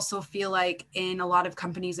 I also feel like in a lot of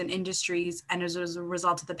companies and industries, and as a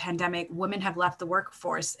result of the pandemic, women have left the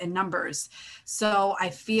workforce in numbers. So I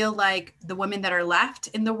feel like the women that are left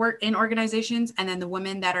in the work in organizations, and then the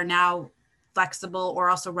women that are now flexible or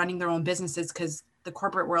also running their own businesses because the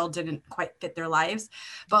corporate world didn't quite fit their lives.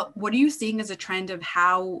 But what are you seeing as a trend of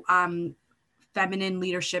how feminine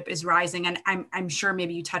leadership is rising? And I'm sure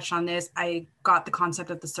maybe you touched on this. I got the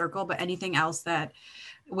concept of the circle, but anything else that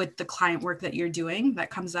with the client work that you're doing that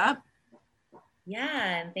comes up?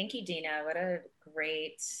 Yeah, and thank you, Dina. What a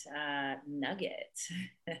great nugget.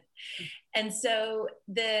 And so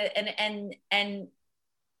and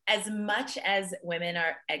as much as women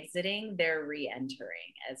are exiting, they're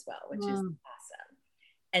re-entering as well, which is awesome.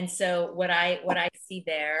 And so what I see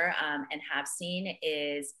there and have seen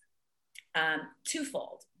is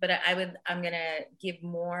twofold, but I'm going to give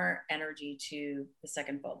more energy to the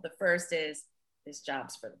second fold. The first is this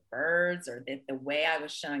job's for the birds, or the way I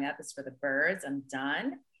was showing up is for the birds. I'm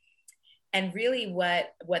done. And really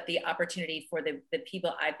what the opportunity for the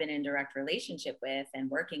people I've been in direct relationship with and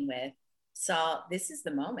working with saw, this is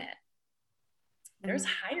the moment. There's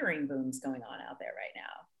hiring booms going on out there right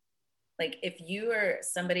now. Like if you are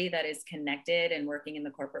somebody that is connected and working in the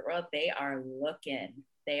corporate world, they are looking.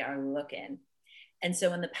 And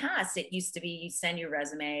so in the past, it used to be you send your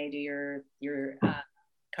resume, do your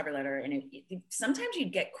cover letter, and sometimes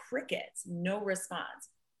you'd get crickets, no response.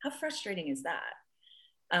 How frustrating is that?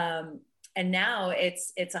 And now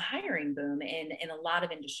it's a hiring boom in a lot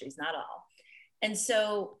of industries, not all. And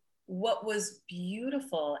so what was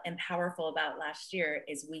beautiful and powerful about last year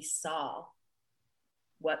is we saw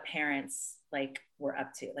what parents like were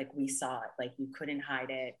up to. Like we saw it, like you couldn't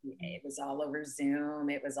hide it. It was all over Zoom.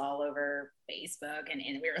 It was all over Facebook. And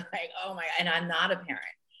we were like, oh my, and I'm not a parent.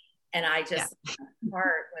 And I just,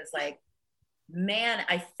 part was like, man,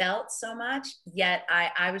 I felt so much, yet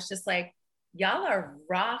I was just like, y'all are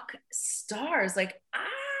rock stars. Like,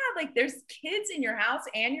 there's kids in your house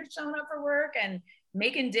and you're showing up for work and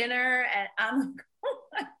making dinner. And I'm like, oh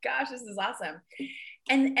my gosh, this is awesome.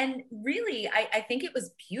 And really, I think it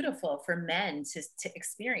was beautiful for men to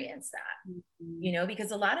experience that, you know,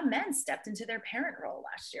 because a lot of men stepped into their parent role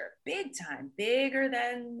last year, big time, bigger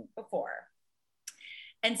than before.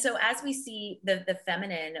 And so as we see the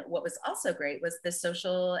feminine, what was also great was the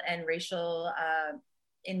social and racial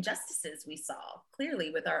injustices we saw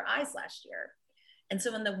clearly with our eyes last year. And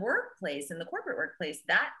so in the workplace, in the corporate workplace,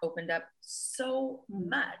 that opened up so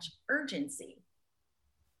much urgency.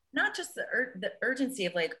 Not not just the urgency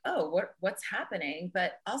of like, oh, what's happening,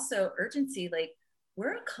 but also urgency, like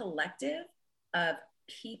we're a collective of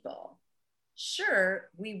people. Sure,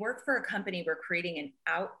 we work for a company, we're creating an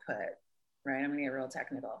output, right? I'm gonna get real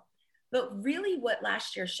technical. But really what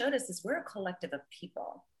last year showed us is we're a collective of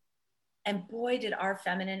people. And boy, did our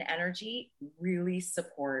feminine energy really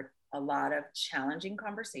support a lot of challenging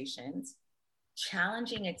conversations,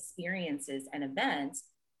 challenging experiences and events.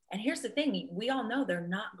 And here's the thing, we all know they're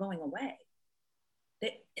not going away.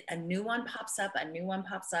 A new one pops up,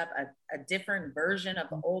 a different version of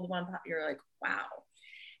the old one. You're like, wow.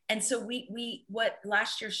 And so what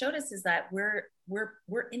last year showed us is that we're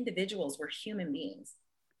individuals, we're human beings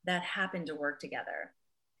that happen to work together.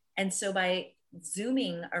 And so by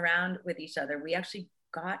Zooming around with each other, we actually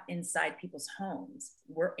got inside people's homes.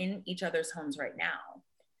 We're in each other's homes right now,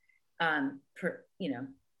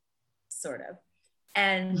 sort of.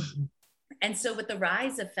 And so with the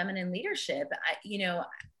rise of feminine leadership,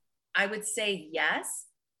 I would say yes,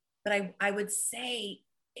 but I would say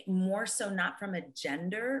more so not from a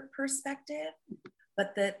gender perspective,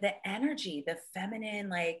 but the energy, the feminine,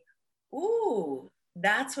 like, ooh,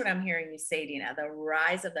 that's what I'm hearing you say, Dina, the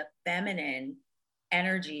rise of the feminine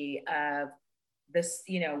energy of this,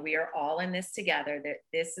 we are all in this together, that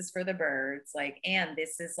this is for the birds, like, and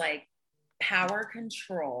this is like power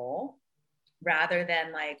control rather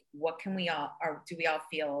than like, what can we all, or do we all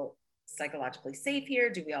feel psychologically safe here?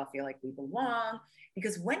 Do we all feel like we belong?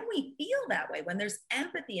 Because when we feel that way, when there's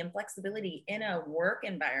empathy and flexibility in a work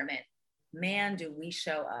environment, man, do we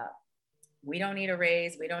show up. We don't need a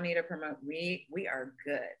raise. We don't need to promote. We are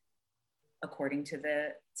good according to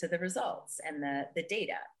the results and the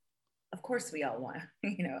data. Of course, we all want,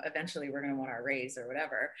 eventually we're going to want our raise or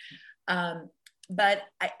whatever. But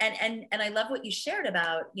I love what you shared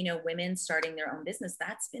about, women starting their own business.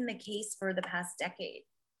 That's been the case for the past decade.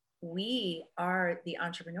 We are the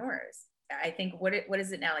entrepreneurs. I think what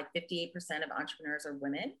is it now? Like 58% of entrepreneurs are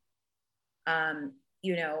women.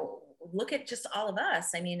 Look at just all of us.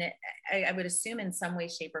 I mean, I would assume in some way,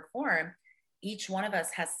 shape, or form, each one of us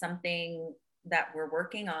has something that we're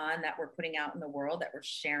working on, that we're putting out in the world, that we're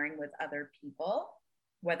sharing with other people,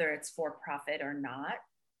 whether it's for profit or not.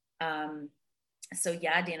 So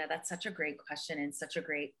yeah, Dana, that's such a great question and such a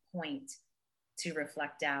great point to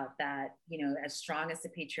reflect out that, as strong as the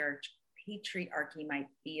patriarchy might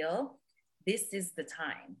feel, this is the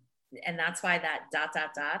time. And that's why that ... that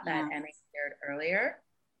Emma shared earlier,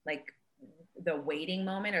 like the waiting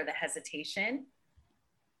moment or the hesitation,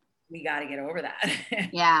 we got to get over that.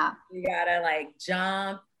 Yeah. We got to like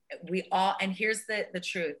jump. We all, and here's the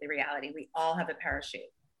truth, the reality, we all have a parachute,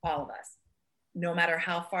 all of us. No matter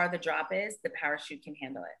how far the drop is, the parachute can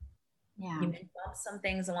handle it. Yeah. You may bump some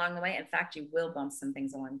things along the way. In fact, you will bump some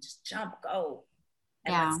things along. Just jump, go.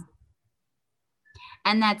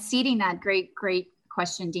 And that's seeding that great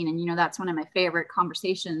question, Dean. And that's one of my favorite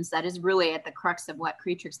conversations that is really at the crux of what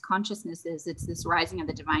Creatrix consciousness is. It's this rising of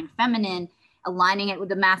the divine feminine, aligning it with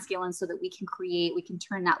the masculine so that we can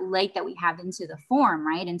turn that light that we have into the form,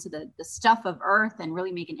 right? Into the stuff of earth and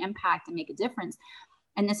really make an impact and make a difference.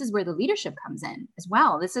 And this is where the leadership comes in as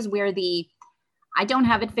well. This is where I don't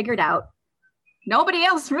have it figured out. Nobody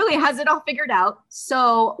else really has it all figured out.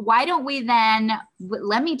 So why don't we then,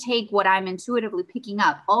 let me take what I'm intuitively picking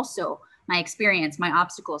up. Also, my experience, my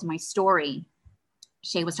obstacles, my story.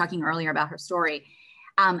 Shay was talking earlier about her story.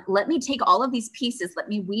 Let me take all of these pieces, let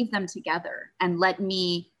me weave them together, and let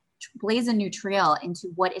me blaze a new trail into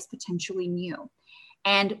what is potentially new.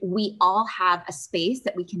 And we all have a space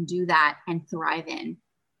that we can do that and thrive in,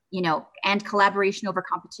 and collaboration over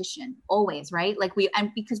competition, always, right? Like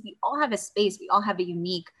because we all have a space, we all have a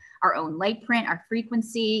unique, our own light print, our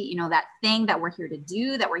frequency, that thing that we're here to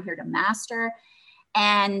do, that we're here to master.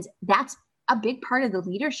 And that's a big part of the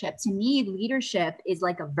leadership. To me, leadership is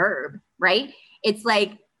like a verb, right? It's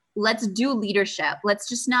like, let's do leadership. Let's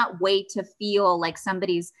just not wait to feel like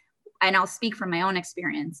somebody's, and I'll speak from my own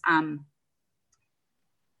experience.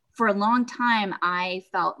 For a long time, I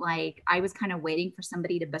felt like I was kind of waiting for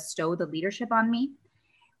somebody to bestow the leadership on me.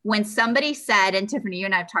 When somebody said, and Tiffany, you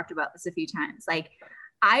and I have talked about this a few times, like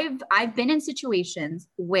I've been in situations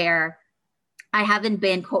where I haven't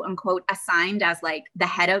been quote unquote assigned as like the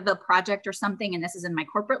head of a project or something. And this is in my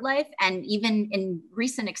corporate life and even in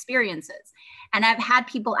recent experiences. And I've had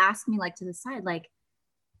people ask me like to the side, like,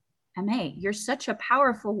 MA, you're such a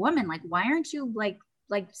powerful woman. Like, why aren't you like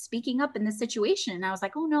speaking up in this situation? And I was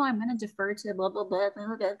like, oh no, I'm going to defer to blah, blah, blah,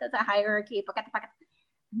 blah, blah, the hierarchy.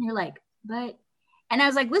 And they're like, but, and I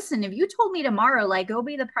was like, listen, if you told me tomorrow, like, go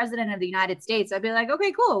be the president of the United States, I'd be like,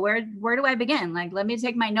 okay, cool. Where do I begin? Like, let me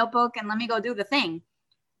take my notebook and let me go do the thing.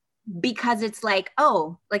 because it's like,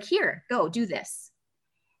 oh, like, here, go do this.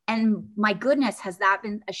 And my goodness, has that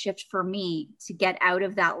been a shift for me to get out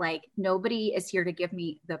of that? Like, nobody is here to give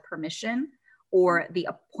me the permission or the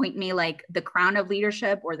appoint me like the crown of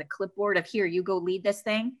leadership or the clipboard of, here, you go lead this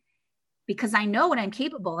thing, because I know what I'm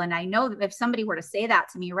capable. And I know that if somebody were to say that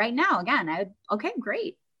to me right now, again, okay,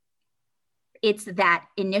 great. It's that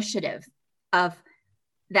initiative of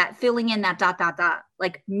that filling in that ...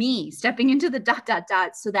 like me stepping into the ...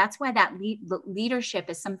 So that's why that leadership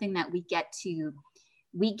is something that we get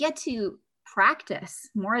to practice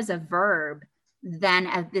more as a verb than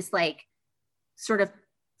as this like sort of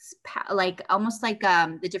like almost like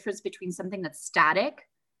the difference between something that's static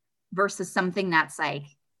versus something that's like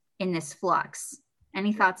in this flux.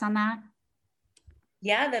 Any thoughts on that?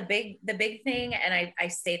 Yeah, the big thing, and I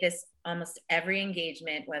say this almost every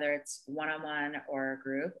engagement, whether it's one-on-one or a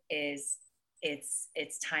group, is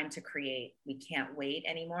it's time to create. We can't wait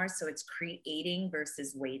anymore. So it's creating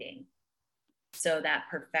versus waiting. So that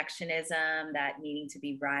perfectionism, that needing to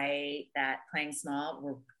be right, that playing small,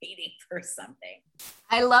 we're waiting for something.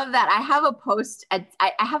 I love that. I have a post, I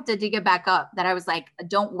have to dig it back up, that I was like,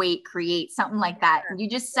 don't wait, create, something like that. And you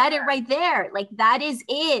just said it right there. Like, that is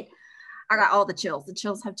it. I got all the chills. The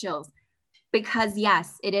chills have chills. Because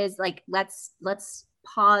yes, it is like, let's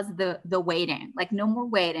pause the waiting. Like, no more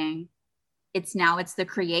waiting. It's the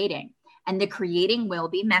creating. And the creating will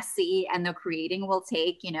be messy, and the creating will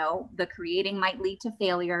take, the creating might lead to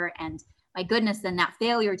failure. And my goodness, then that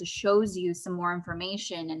failure just shows you some more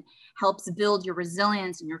information and helps build your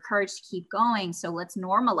resilience and your courage to keep going. So let's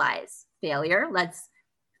normalize failure.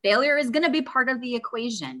 Failure is going to be part of the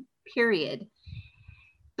equation, period.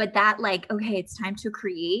 But that, like, okay, it's time to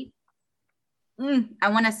create. I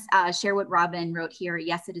want to share what Robin wrote here.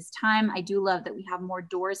 Yes, it is time. I do love that we have more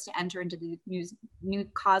doors to enter into the new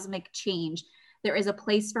cosmic change. There is a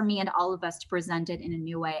place for me and all of us to present it in a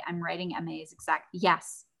new way. I'm writing MA's exact.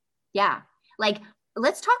 Yes. Yeah. Like,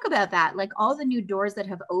 let's talk about that. Like, all the new doors that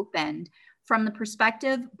have opened from the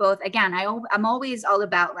perspective, both, again, I'm always all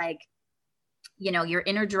about like, your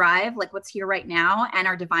inner drive, like what's here right now, and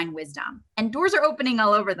our divine wisdom. And doors are opening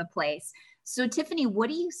all over the place. So Tiffany, what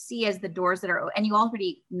do you see as the doors that are, and you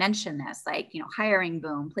already mentioned this, like, hiring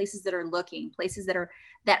boom, places that are looking, places that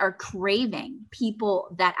are craving,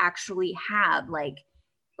 people that actually have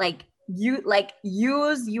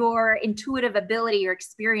use your intuitive ability, your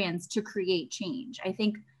experience to create change. I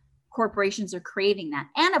think corporations are craving that.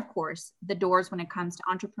 And of course, the doors when it comes to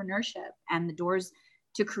entrepreneurship and the doors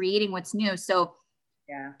to creating what's new. So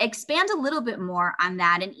yeah, expand a little bit more on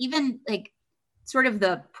that. And even like sort of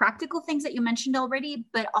the practical things that you mentioned already,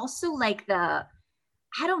 but also like the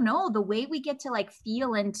way we get to like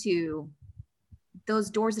feel into those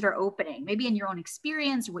doors that are opening, maybe in your own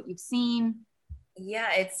experience or what you've seen.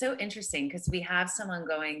 Yeah, it's so interesting because we have someone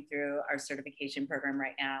going through our certification program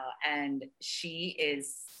right now, and she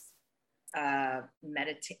is I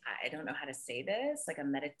don't know how to say this, like a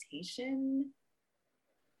meditation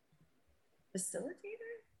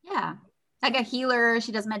facilitator. Yeah. Like a healer.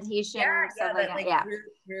 She does meditation.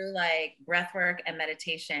 Through like breath work and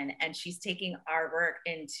meditation. And she's taking our work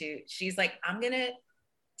she's like, I'm going to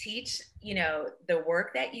teach, the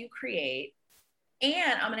work that you create.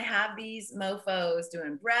 And I'm going to have these mofos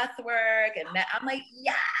doing breath work. And I'm like,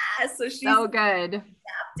 yeah. So she's so good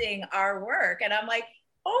adapting our work. And I'm like,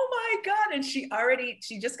 oh my God. And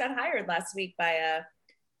she just got hired last week by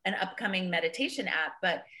an upcoming meditation app.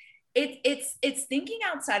 But it's thinking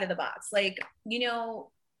outside of the box. Like,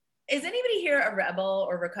 is anybody here a rebel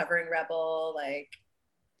or recovering rebel? Like,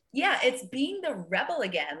 yeah, it's being the rebel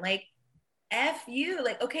again. Like, F you.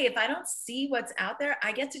 Like, okay, if I don't see what's out there,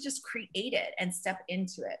 I get to just create it and step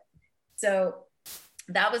into it. So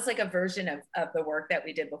that was like a version of the work that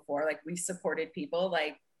we did before. Like, we supported people,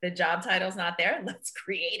 like, the job title's not there, let's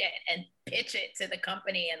create it and pitch it to the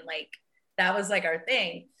company. And like, that was like our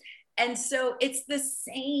thing. And so it's the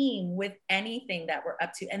same with anything that we're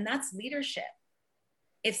up to. And that's leadership.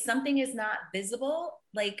 If something is not visible,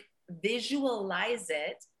 like, visualize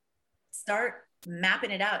it, start mapping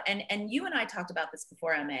it out. And you and I talked about this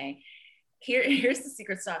before, MA. Here's the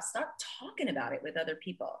secret sauce. Start talking about it with other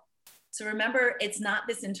people. So remember, it's not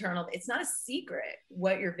a secret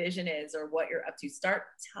what your vision is or what you're up to. Start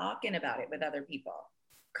talking about it with other people.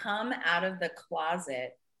 Come out of the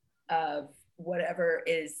closet of whatever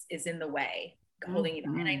is in the way, holding you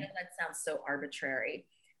back. And I know that sounds so arbitrary,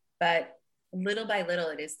 but little by little,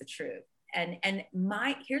 it is the truth. And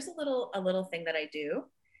here's a little thing that I do.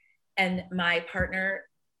 And my partner,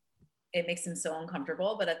 it makes him so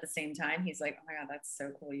uncomfortable, but at the same time, he's like, oh my God, that's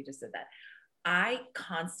so cool. You just did that. I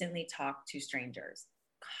constantly talk to strangers.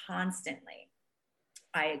 constantly.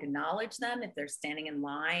 I acknowledge them if they're standing in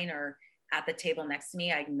line or at the table next to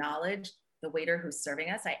me. I acknowledge the waiter who's serving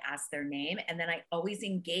us. I ask their name, and then I always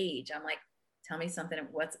engage. I'm like, tell me something,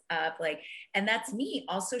 what's up? Like, and that's me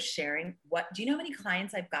also sharing do you know how many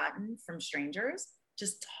clients I've gotten from strangers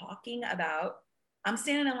just talking about, I'm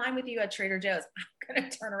standing in line with you at Trader Joe's. I'm going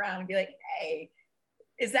to turn around and be like, hey,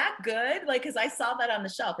 is that good? Like, cause I saw that on the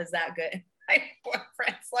shelf. Is that good? My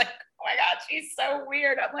boyfriend's like, oh my God, she's so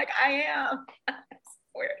weird. I'm like, I am.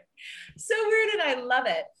 Weird. So weird. And I love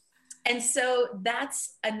it. And so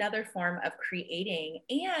that's another form of creating.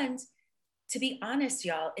 And to be honest,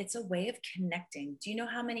 y'all, it's a way of connecting. Do you know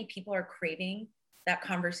how many people are craving that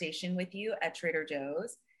conversation with you at Trader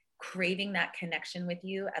Joe's, craving that connection with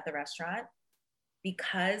you at the restaurant?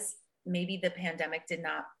 Because maybe the pandemic did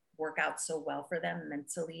not work out so well for them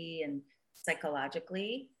mentally and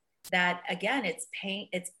psychologically, that again,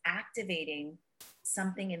 it's activating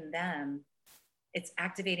something in them. It's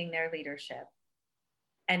activating their leadership.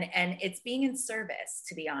 And it's being in service,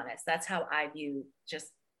 to be honest. That's how I view just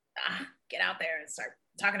get out there and start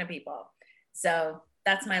talking to people. So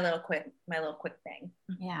that's my little quick thing.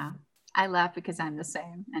 Yeah. I laugh because I'm the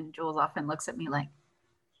same. And Jules often looks at me like,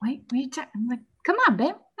 wait, I'm like, come on,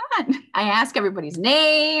 babe, come on. I ask everybody's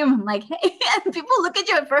name. I'm like, hey, and people look at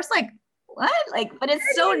you at first like, what? Like, but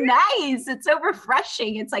it's so nice. It's so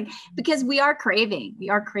refreshing. It's like, because we are craving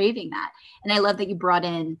that. And I love that you brought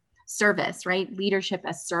in service, right? Leadership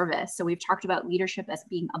as service. So we've talked about leadership as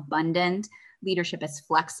being abundant, leadership as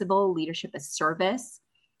flexible, leadership as service.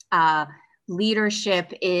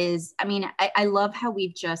 Leadership is, I love how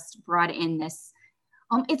we've just brought in this.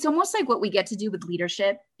 It's almost like what we get to do with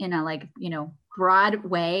leadership in a broad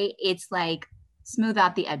way. It's like smooth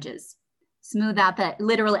out the edges, smooth out the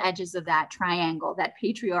literal edges of that triangle, that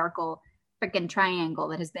patriarchal freaking triangle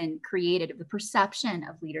that has been created of the perception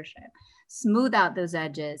of leadership. Smooth out those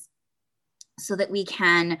edges so that we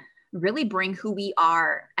can really bring who we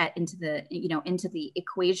are into the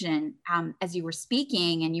equation. As you were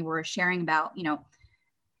speaking and you were sharing about,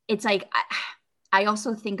 it's like, I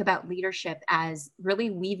also think about leadership as really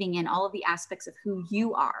weaving in all of the aspects of who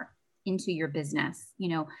you are into your business.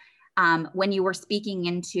 When you were speaking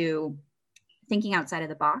into thinking outside of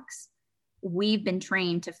the box, we've been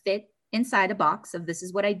trained to fit inside a box of this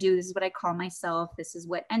is what I do, this is what I call myself, this is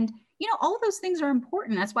what, and all of those things are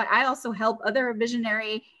important. That's why I also help other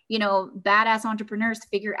visionary, badass entrepreneurs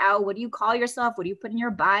figure out, what do you call yourself? What do you put in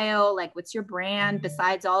your bio? Like, what's your brand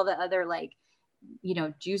besides all the other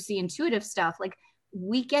juicy intuitive stuff? Like,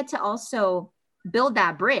 we get to also build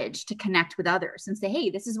that bridge to connect with others and say, hey,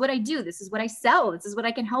 this is what I do. This is what I sell. This is what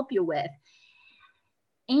I can help you with.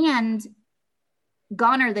 And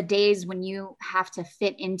gone are the days when you have to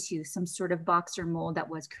fit into some sort of box or mold that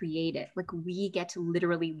was created. Like, we get to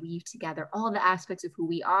literally weave together all the aspects of who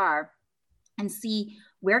we are and see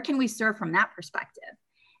where can we serve from that perspective.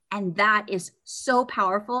 And that is so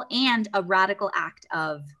powerful and a radical act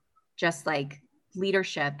of just like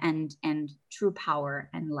leadership and true power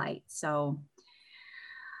and light. So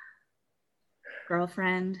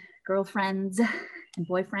girlfriends and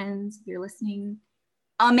boyfriends, if you're listening,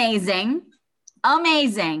 amazing.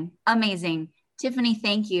 Tiffany,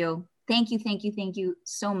 thank you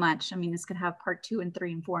so much. This could have part 2 and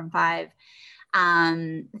 3 and 4 and 5.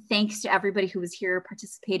 Thanks to everybody who was here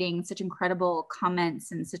participating, such incredible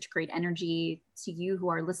comments and such great energy. To you who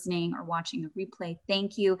are listening or watching the replay,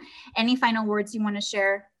 thank you. Any final words you want to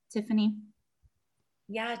share, Tiffany?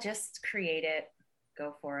 Yeah, just create it.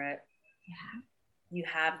 Go for it. Yeah. You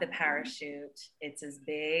have the parachute. It's as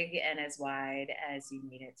big and as wide as you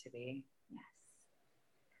need it to be. Yes.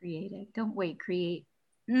 Create it. Don't wait. Create.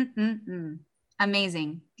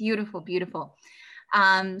 Amazing. Beautiful.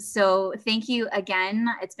 So thank you again.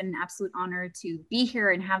 It's been an absolute honor to be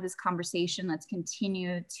here and have this conversation. Let's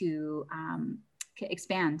continue to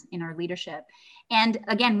expand in our leadership. And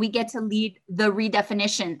again, we get to lead the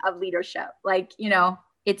redefinition of leadership. Like,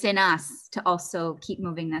 it's in us to also keep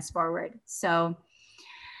moving this forward. So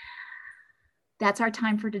that's our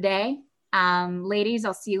time for today. Ladies,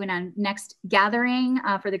 I'll see you in our next gathering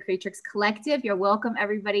for the Creatrix Collective. You're welcome,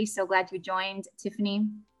 everybody. So glad you joined. Tiffany,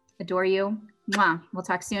 adore you. Mwah. We'll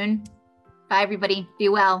talk soon. Bye, everybody. Be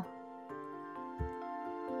well.